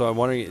 So I'm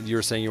wondering, you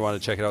were saying you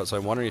wanted to check it out, so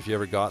I'm wondering if you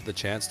ever got the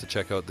chance to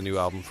check out the new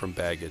album from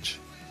Baggage.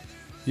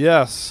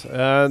 Yes,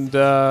 and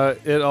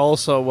it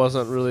also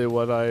wasn't really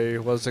what I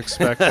was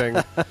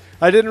expecting.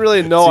 I didn't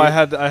really know. I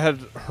had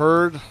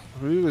heard,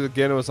 maybe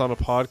again it was on a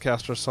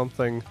podcast or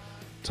something,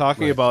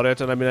 talking about it,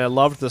 and I mean, I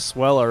loved the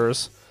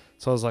Swellers,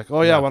 so I was like,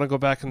 oh yeah, I want to go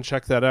back and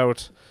check that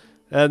out.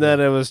 And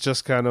then it was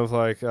just kind of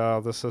like, oh,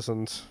 this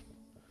isn't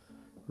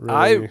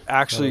really, I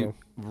actually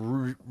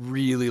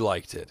really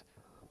liked it,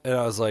 and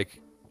I was like,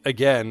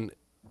 again,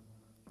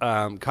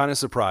 kind of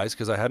surprised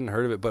because I hadn't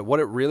heard of it, but what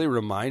it really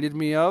reminded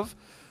me of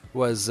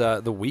was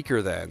the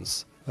Weaker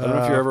Thans. I don't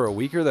know if you're ever a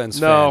Weaker Thans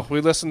fan. No,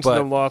 we listened to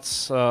them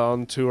lots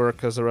on tour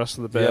because the rest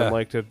of the band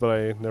liked it, but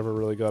I never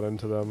really got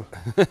into them.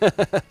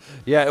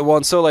 Yeah, well,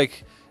 and so,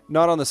 like,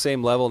 not on the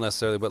same level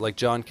necessarily, but, like,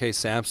 John K.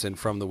 Sampson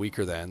from the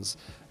Weaker Thans,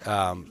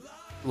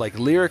 like,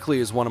 lyrically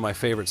is one of my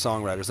favorite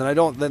songwriters,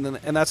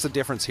 and that's the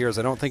difference here, is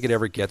I don't think it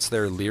ever gets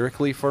there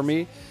lyrically for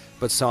me,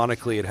 but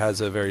sonically it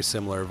has a very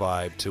similar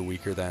vibe to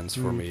Weaker Thans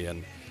for me,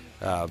 and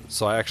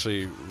so I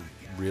actually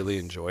really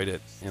enjoyed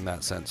it in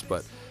that sense.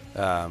 But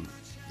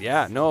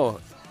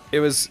it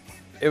was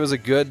a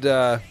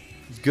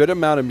good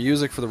amount of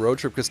music for the road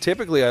trip, because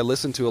typically I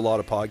listen to a lot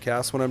of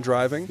podcasts when I'm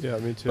driving. Yeah,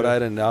 me too. But I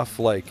had enough,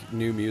 like,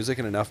 new music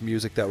and enough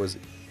music that was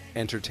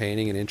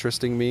entertaining and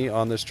interesting me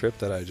on this trip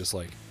that I just,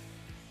 like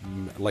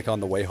on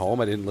the way home,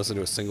 I didn't listen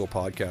to a single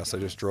podcast. I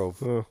just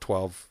drove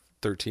 12,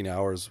 13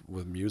 hours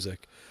with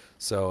music.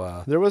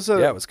 So it was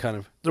kind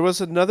of. There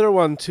was another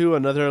one too,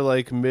 another,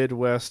 like,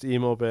 Midwest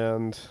emo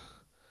band.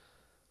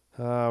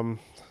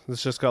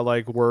 It's just got,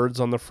 like, words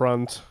on the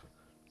front.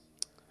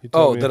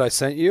 That I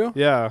sent you?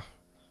 Yeah.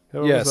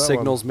 Yeah,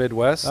 Signals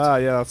Midwest. Ah,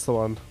 yeah, that's the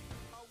one.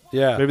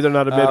 Yeah. Maybe they're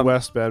not a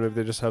Midwest band. Maybe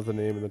they just have the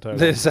name in the title.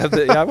 They just have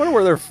I wonder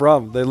where they're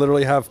from. They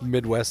literally have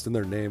Midwest in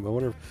their name. I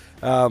wonder.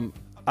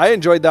 I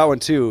enjoyed that one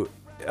too.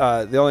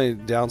 The only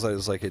downside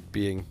is, like, it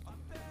being,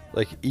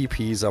 like,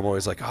 EPs. I'm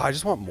always like, oh, I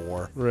just want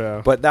more.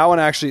 Yeah. But that one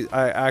I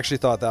actually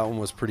thought that one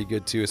was pretty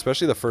good too,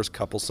 especially the first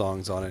couple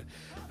songs on it.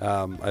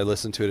 I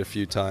listened to it a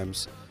few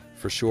times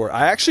for sure.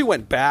 I actually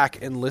went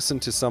back and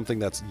listened to something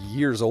that's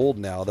years old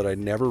now that I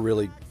never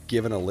really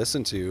given a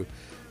listen to.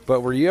 But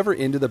were you ever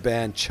into the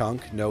band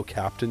Chunk? No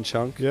Captain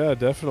Chunk? Yeah,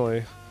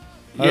 definitely.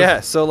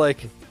 Yeah. So,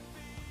 like,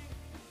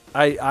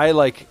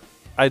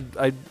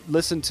 I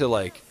listened to,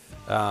 like,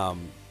 a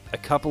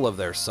couple of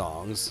their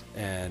songs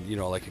and, you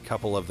know, like, a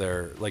couple of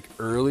their, like,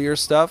 earlier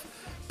stuff.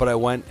 But I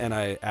went and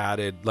I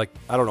added, like,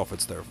 I don't know if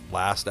it's their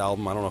last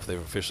album. I don't know if they've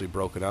officially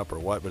broken up or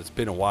what, but it's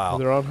been a while.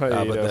 They're on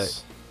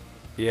hiatus.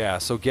 Yeah,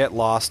 so Get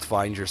Lost,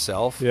 Find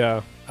Yourself.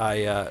 Yeah.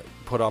 I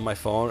put on my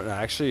phone, and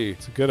I actually,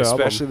 It's a good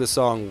especially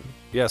album.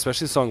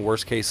 especially the song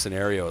Worst Case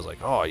Scenario. I was like,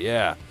 oh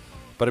yeah.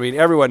 But I mean,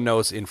 everyone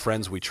knows In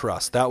Friends We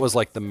Trust. That was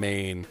like the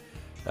main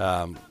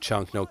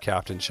Chunk, no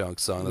Captain Chunk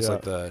song. That's Yeah.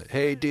 like the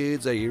 "Hey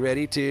dudes, are you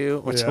ready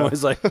to?" Which Yeah.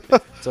 always like,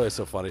 it's always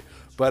so funny.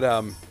 But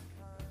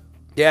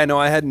yeah, no,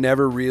 I had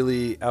never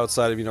really,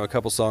 outside of a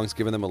couple songs,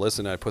 given them a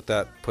listen. I put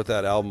that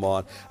album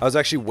on. I was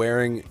actually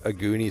wearing a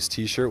Goonies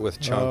T-shirt with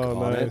Chunk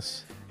on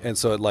nice. it, and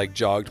so it like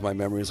jogged my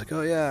memory. It's like,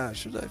 oh yeah,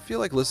 I feel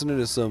like listening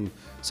to some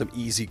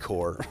easy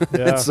core.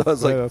 Yeah. And so I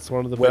was like, that's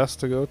one of the went- best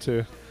to go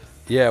to.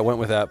 yeah, I went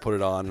with that, put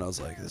it on, and I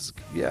was like, this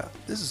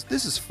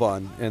is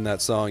fun. And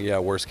that song, yeah,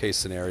 Worst Case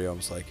Scenario, I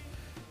was like,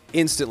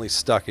 instantly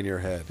stuck in your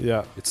head.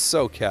 Yeah. It's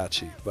so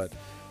catchy. But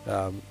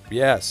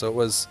yeah, so it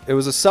was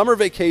a summer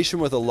vacation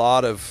with a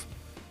lot of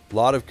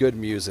good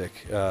music.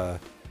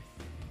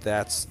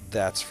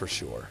 That's for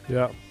sure.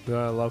 Yeah.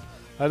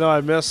 I know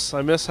I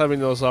miss having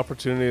those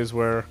opportunities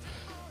where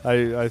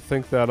I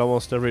think that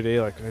almost every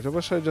day, like, I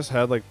wish I just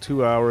had like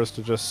 2 hours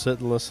to just sit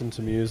and listen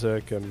to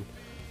music and,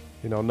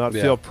 not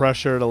Yeah. feel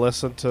pressure to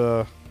listen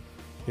to,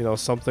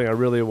 something I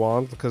really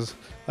want. Because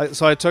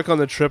I took on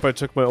the trip, I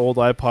took my old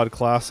iPod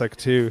Classic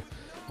too.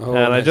 Oh,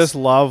 and I nice. just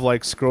love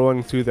like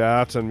scrolling through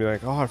that and be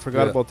like, oh, I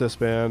forgot Yeah. about this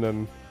band,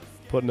 and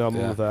putting an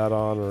album Yeah. of that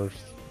on or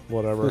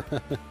whatever.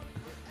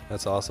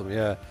 That's awesome.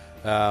 Yeah.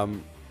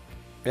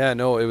 Yeah,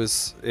 no, it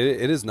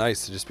is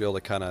nice to just be able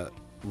to kind of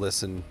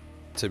listen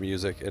to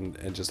music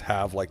and just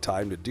have like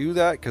time to do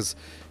that. Because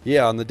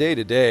yeah, on the day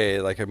to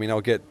day, like, I mean,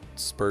 I'll get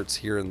spurts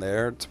here and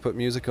there to put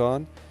music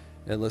on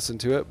and listen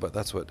to it, but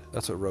that's what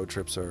road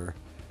trips are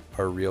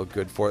real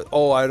good for.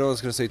 Oh, I know what I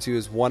was gonna say too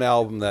is one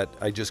album that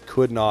I just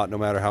could not, no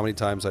matter how many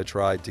times I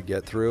tried to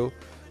get through,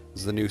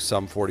 is the new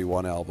Sum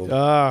 41 album.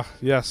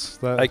 Yes.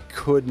 I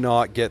could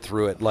not get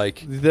through it.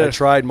 Like, I There-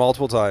 tried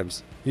multiple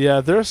times.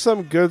 Yeah, there's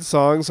some good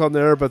songs on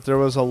there, but there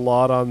was a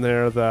lot on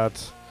there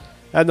that,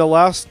 and the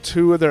last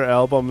two of their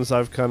albums,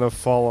 I've kind of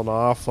fallen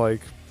off.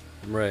 Like,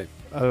 Right.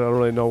 I don't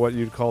really know what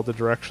you'd call the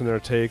direction they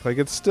take. Like,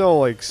 it's still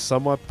like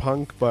somewhat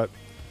punk, but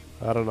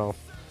I don't know.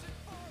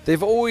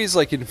 They've always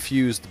like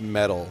infused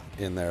metal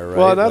in there, right?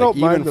 Well, and I like, don't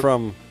even mind the-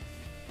 from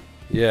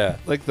yeah,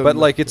 Like the but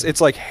like it's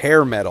like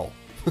hair metal.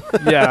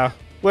 yeah,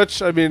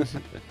 which I mean,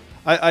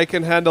 I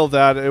can handle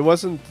that. It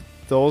wasn't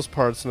those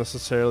parts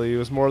necessarily. It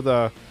was more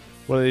the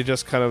when they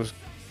just kind of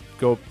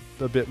go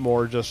a bit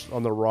more just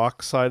on the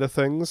rock side of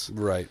things.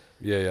 Right.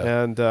 Yeah.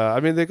 Yeah. And I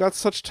mean, they got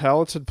such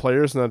talented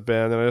players in that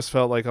band, and I just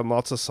felt like on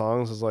lots of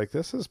songs, I was like,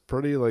 this is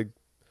pretty like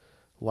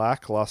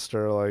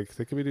lackluster. Like,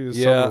 they could be doing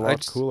Yeah, something a I lot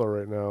just- cooler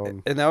right now.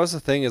 And that was the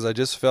thing is I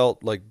just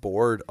felt like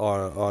bored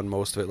on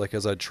most of it. Like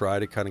as I try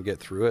to kind of get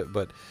through it,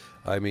 but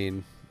I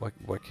mean,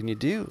 what can you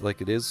do?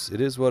 Like it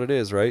is what it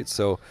is, right?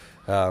 So,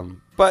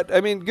 but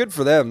I mean, good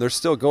for them. They're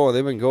still going.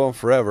 They've been going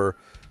forever,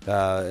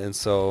 and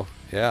so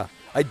yeah.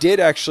 I did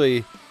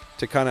actually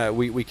to kind of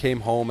we came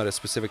home at a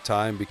specific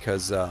time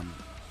because I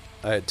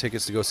had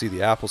tickets to go see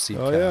the Appleseed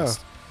Oh, yeah.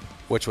 cast,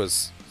 which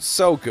was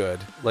so good.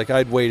 Like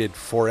I'd waited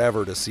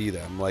forever to see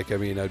them. Like I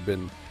mean, I'd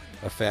been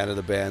a fan of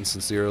the band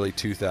since the early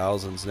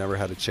 2000s. Never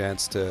had a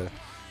chance to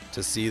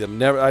see them.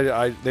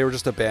 Never. They were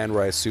just a band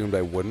where I assumed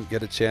I wouldn't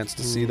get a chance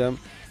to see them.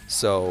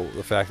 So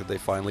the fact that they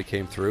finally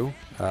came through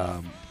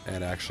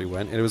and actually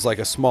went, and it was like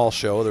a small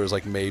show. There was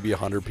like maybe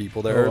 100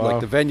 people there. Oh, wow.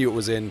 Like the venue it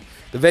was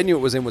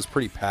in was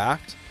pretty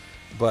packed.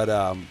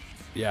 But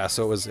yeah,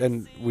 so it was,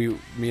 and me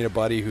and a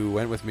buddy who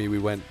went with me, we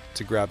went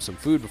to grab some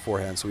food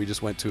beforehand. So we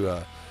just went to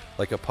a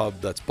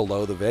pub that's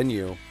below the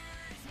venue,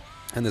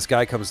 and this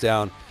guy comes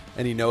down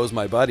and he knows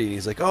my buddy, and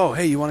he's like, oh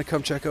hey, you want to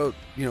come check out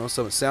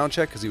some sound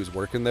check, because he was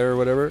working there or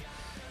whatever.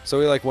 So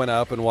we like went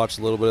up and watched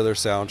a little bit of their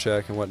sound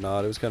check and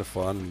whatnot. It was kind of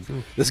fun.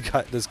 And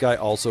this guy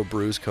also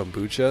brews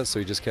kombucha, so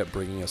he just kept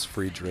bringing us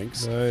free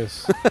drinks.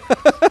 Nice.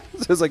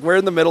 So it's like we're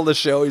in the middle of the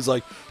show, he's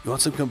like, you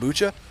want some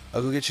kombucha?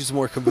 I'll go get you some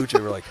more kombucha.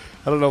 And we're like,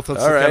 I don't know if that's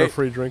All the kind right. of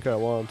free drink I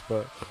want,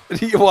 but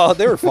well,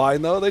 they were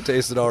fine though. They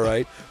tasted all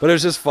right. But it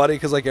was just funny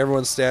because like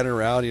everyone's standing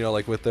around,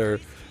 like with their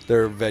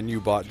venue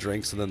bought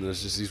drinks, and then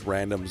there's just these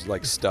random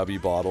like stubby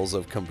bottles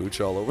of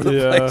kombucha all over the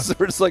Yeah. place. So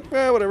we're just like,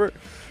 whatever.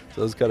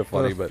 So it was kind of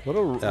funny, what but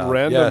a yeah.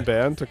 random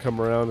band to come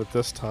around at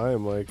this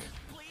time. Like,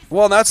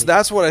 Well,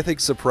 that's what I think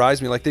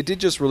surprised me. Like they did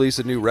just release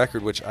a new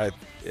record, which I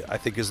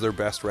think is their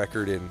best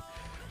record in,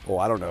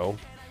 I don't know,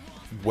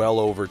 well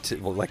over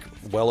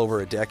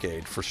a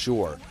decade for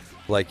sure.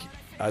 Like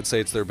I'd say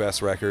it's their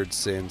best record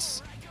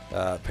since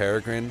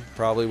Peregrine,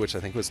 probably, which I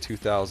think was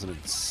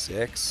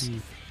 2006.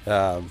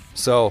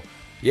 So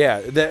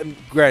yeah,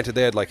 granted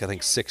they had like I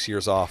think 6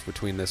 years off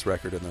between this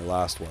record and their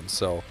last one.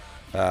 So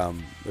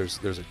there's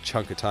a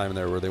chunk of time in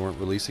there where they weren't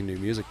releasing new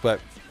music,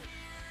 but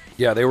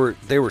yeah, they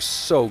were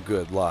so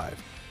good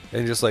live,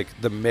 and just like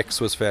the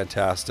mix was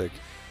fantastic,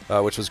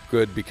 which was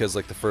good because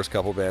like the first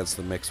couple bands,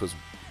 the mix was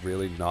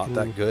really not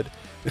that good.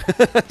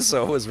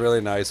 So it was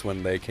really nice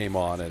when they came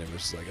on, and it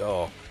was just like,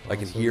 oh, I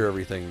can hear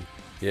everything.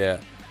 Yeah.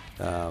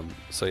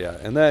 So yeah,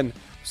 and then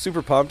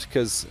super pumped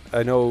because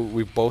I know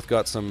we've both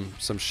got some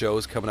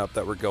shows coming up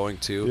that we're going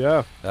to.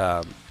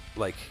 Yeah.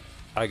 Like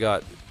I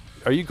got.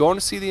 Are you going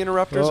to see the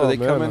Interrupters? Oh, Are they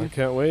man, coming? I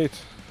can't wait.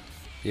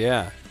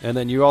 Yeah, and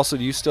then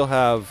you still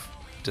have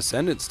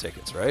Descendants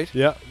tickets, right?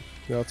 Yeah.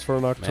 That's for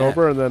in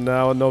October, and then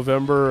now in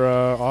November,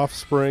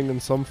 Offspring and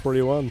Sum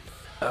 41.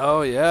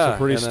 Oh yeah, So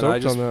pretty and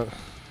stoked on that.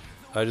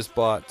 I just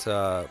bought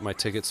my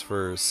tickets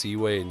for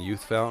Seaway and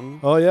Youth Fountain.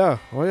 Oh yeah,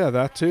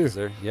 that too.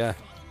 Yeah.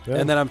 Yeah.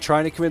 And then I'm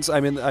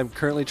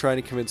currently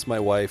trying to convince my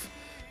wife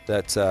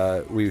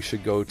that we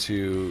should go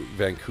to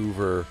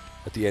Vancouver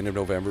at the end of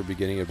November,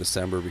 beginning of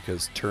December,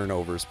 because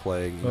Turnover's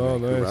playing in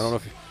Vancouver. Nice.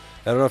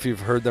 I don't know if you've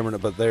heard them or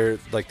not, but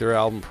their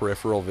album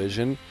Peripheral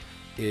Vision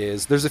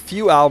there's a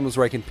few albums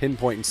where I can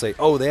pinpoint and say,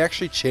 oh, they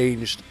actually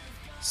changed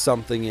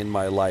something in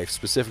my life,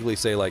 specifically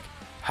say like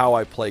how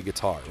I play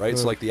guitar, right?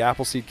 So like the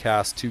Appleseed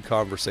Cast 2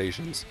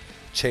 Conversations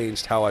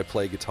changed how I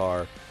play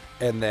guitar,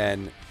 and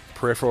then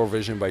Peripheral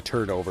Vision by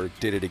Turnover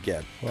did it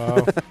again.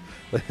 Wow.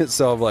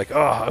 So I'm like, oh,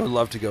 I would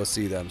love to go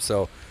see them.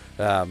 So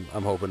I'm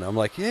hoping. I'm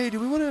like, hey, do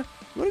we want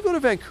to go to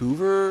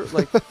Vancouver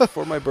like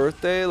for my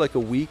birthday, like a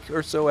week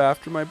or so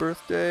after my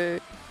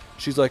birthday?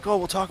 She's like, oh,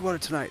 we'll talk about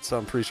it tonight. So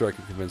I'm pretty sure I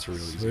can convince her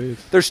really easy.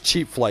 There's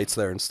cheap flights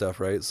there and stuff,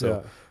 right?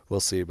 So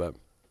we'll see. But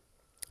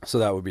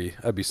so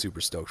I'd be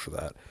super stoked for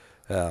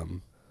that.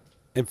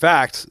 In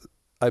fact,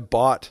 I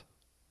bought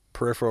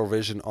Peripheral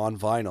Vision on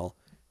vinyl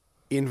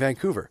in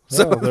Vancouver.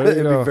 So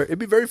it'd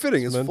be very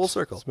fitting. It's full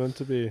circle. It's meant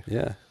to be.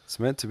 Yeah, it's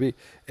meant to be.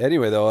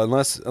 Anyway, though,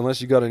 unless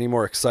you got any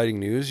more exciting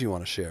news you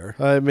want to share.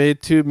 I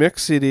made 2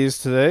 mix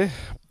CDs today.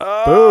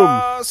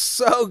 Oh, boom!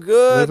 So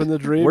good. Living the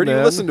dream. Where do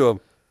you listen to them?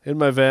 In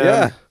my van.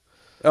 Yeah.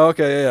 Oh,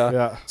 okay.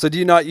 Yeah. So do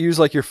you not use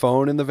like your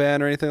phone in the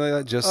van or anything like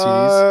that? Just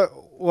CDs?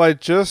 Well, I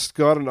just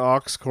got an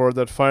aux cord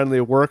that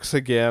finally works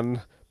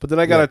again, but then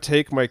I got to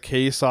take my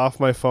case off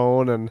my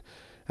phone and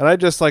I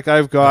just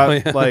I've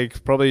got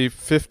like probably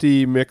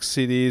 50 mix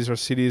CDs or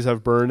CDs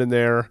I've burned in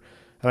there,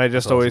 and I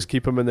just always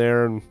keep them in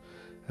there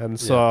and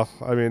so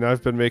I mean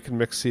I've been making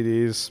mix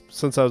CDs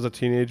since I was a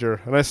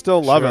teenager, and I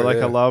still love it.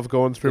 I love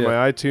going through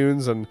my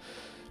iTunes and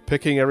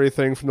picking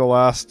everything from the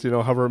last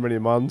however many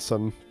months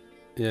and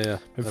my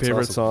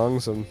favorite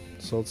songs, and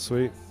so it's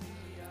sweet.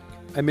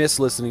 I miss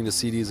listening to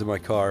CDs in my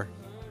car.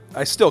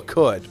 I still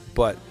could,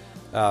 but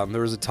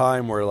there was a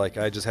time where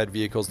I just had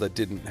vehicles that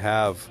didn't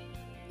have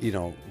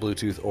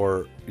Bluetooth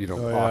or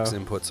aux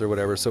inputs or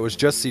whatever, so it was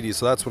just CDs.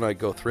 So that's when I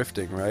go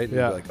thrifting, right? And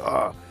you'd be like,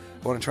 I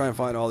want to try and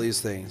find all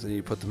these things, and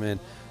you put them in.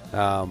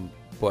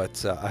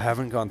 But I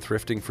haven't gone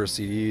thrifting for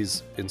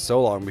CDs in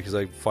so long because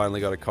I finally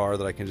got a car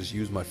that I can just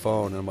use my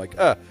phone, and I'm like,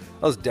 I'll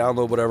just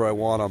download whatever I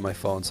want on my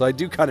phone. So I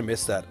do kind of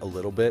miss that a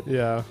little bit.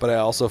 Yeah. But I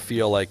also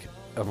feel like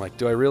I'm like,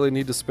 do I really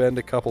need to spend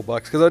a couple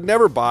bucks? Because I'd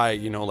never buy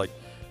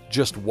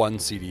just one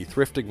CD.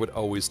 Thrifting would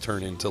always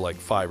turn into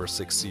 5 or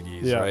 6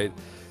 CDs, right?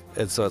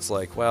 And so it's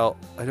like, well,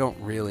 I don't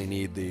really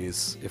need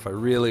these. If I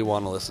really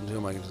want to listen to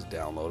them, I can just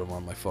download them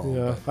on my phone.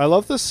 Yeah, I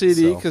love the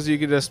CD because you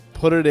can just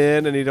put it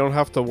in and you don't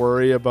have to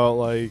worry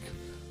about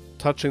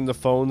touching the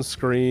phone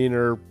screen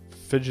or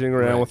fidgeting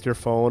around with your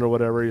phone or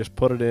whatever. You just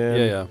put it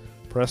in,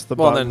 press the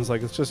buttons.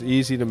 It's just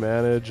easy to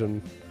manage.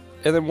 And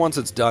then once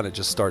it's done, it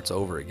just starts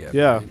over again.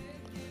 Yeah. Right?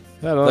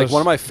 Yeah, no, one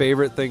of my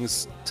favorite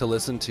things to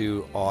listen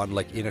to on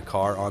in a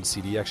car on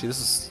CD, actually, this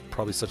is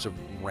probably such a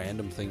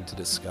random thing to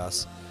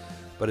discuss,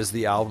 but is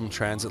the album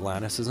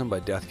Transatlanticism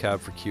by Death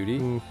Cab for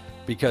Cutie,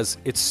 because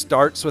it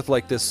starts with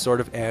this sort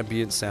of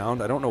ambient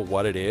sound. I don't know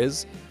what it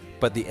is,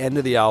 but the end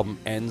of the album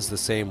ends the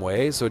same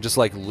way, so it just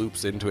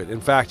loops into it.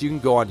 In fact, you can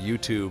go on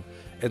YouTube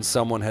and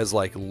someone has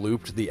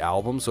looped the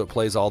album so it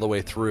plays all the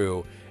way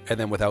through, and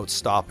then without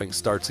stopping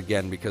starts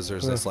again because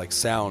there's this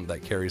sound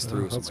that carries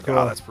through. So I'm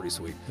like, that's pretty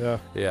sweet.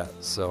 Yeah.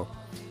 So,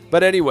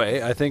 but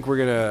anyway, I think we're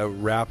gonna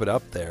wrap it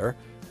up there.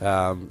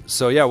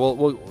 So yeah,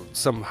 we'll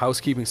some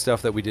housekeeping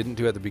stuff that we didn't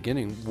do at the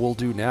beginning, we'll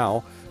do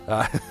now.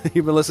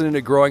 You've been listening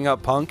to Growing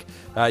Up Punk.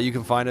 You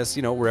can find us,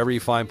 wherever you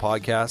find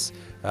podcasts.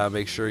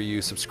 Make sure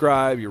you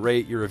subscribe, you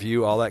rate, you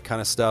review, all that kind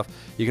of stuff.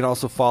 You can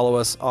also follow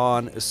us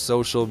on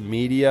social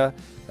media.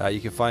 You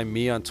can find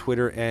me on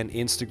Twitter and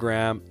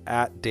Instagram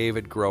at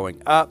David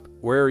Growing Up.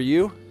 Where are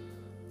you?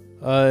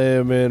 I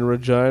am in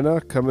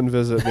Regina. Come and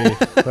visit me.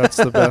 That's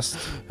the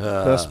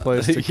best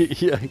place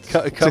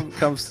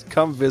to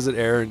come visit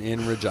Aaron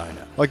in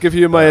Regina. I'll give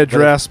you my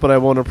address, but I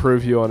won't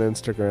approve you on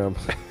Instagram.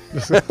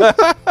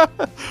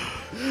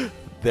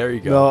 There you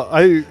go.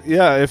 No,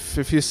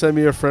 if you send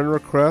me a friend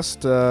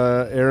request,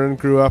 Aaron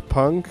Grew Up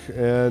Punk,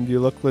 and you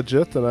look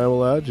legit, then I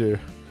will add you.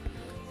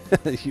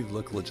 You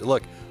look legit.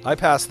 Look, I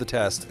passed the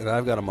test, and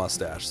I've got a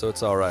mustache, so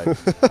it's all right.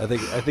 I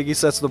think he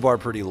sets the bar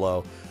pretty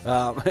low.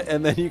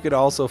 And then you can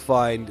also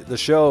find the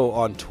show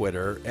on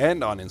Twitter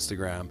and on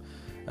Instagram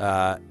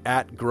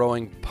at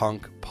Growing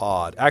Punk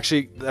Pod.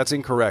 Actually, that's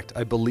incorrect.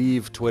 I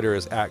believe Twitter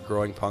is at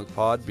Growing Punk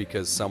Pod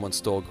because someone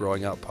stole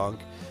Growing Up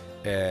Punk,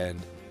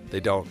 and they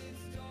don't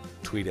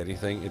tweet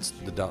anything. I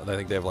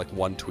think they have like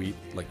one tweet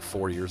like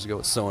 4 years ago.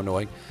 It's so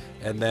annoying.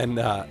 And then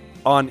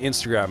on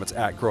Instagram, it's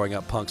at Growing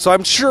Up Punk. So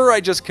I'm sure I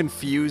just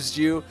confused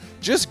you.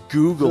 Just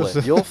Google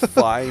it. You'll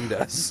find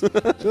us. Just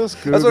Google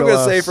That's what I'm going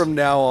to say us. from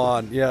now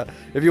on. Yeah.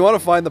 If you want to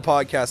find the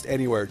podcast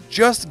anywhere,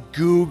 just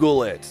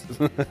Google it.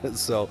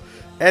 So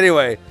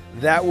anyway,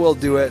 that will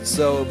do it.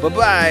 So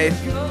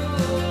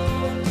bye-bye.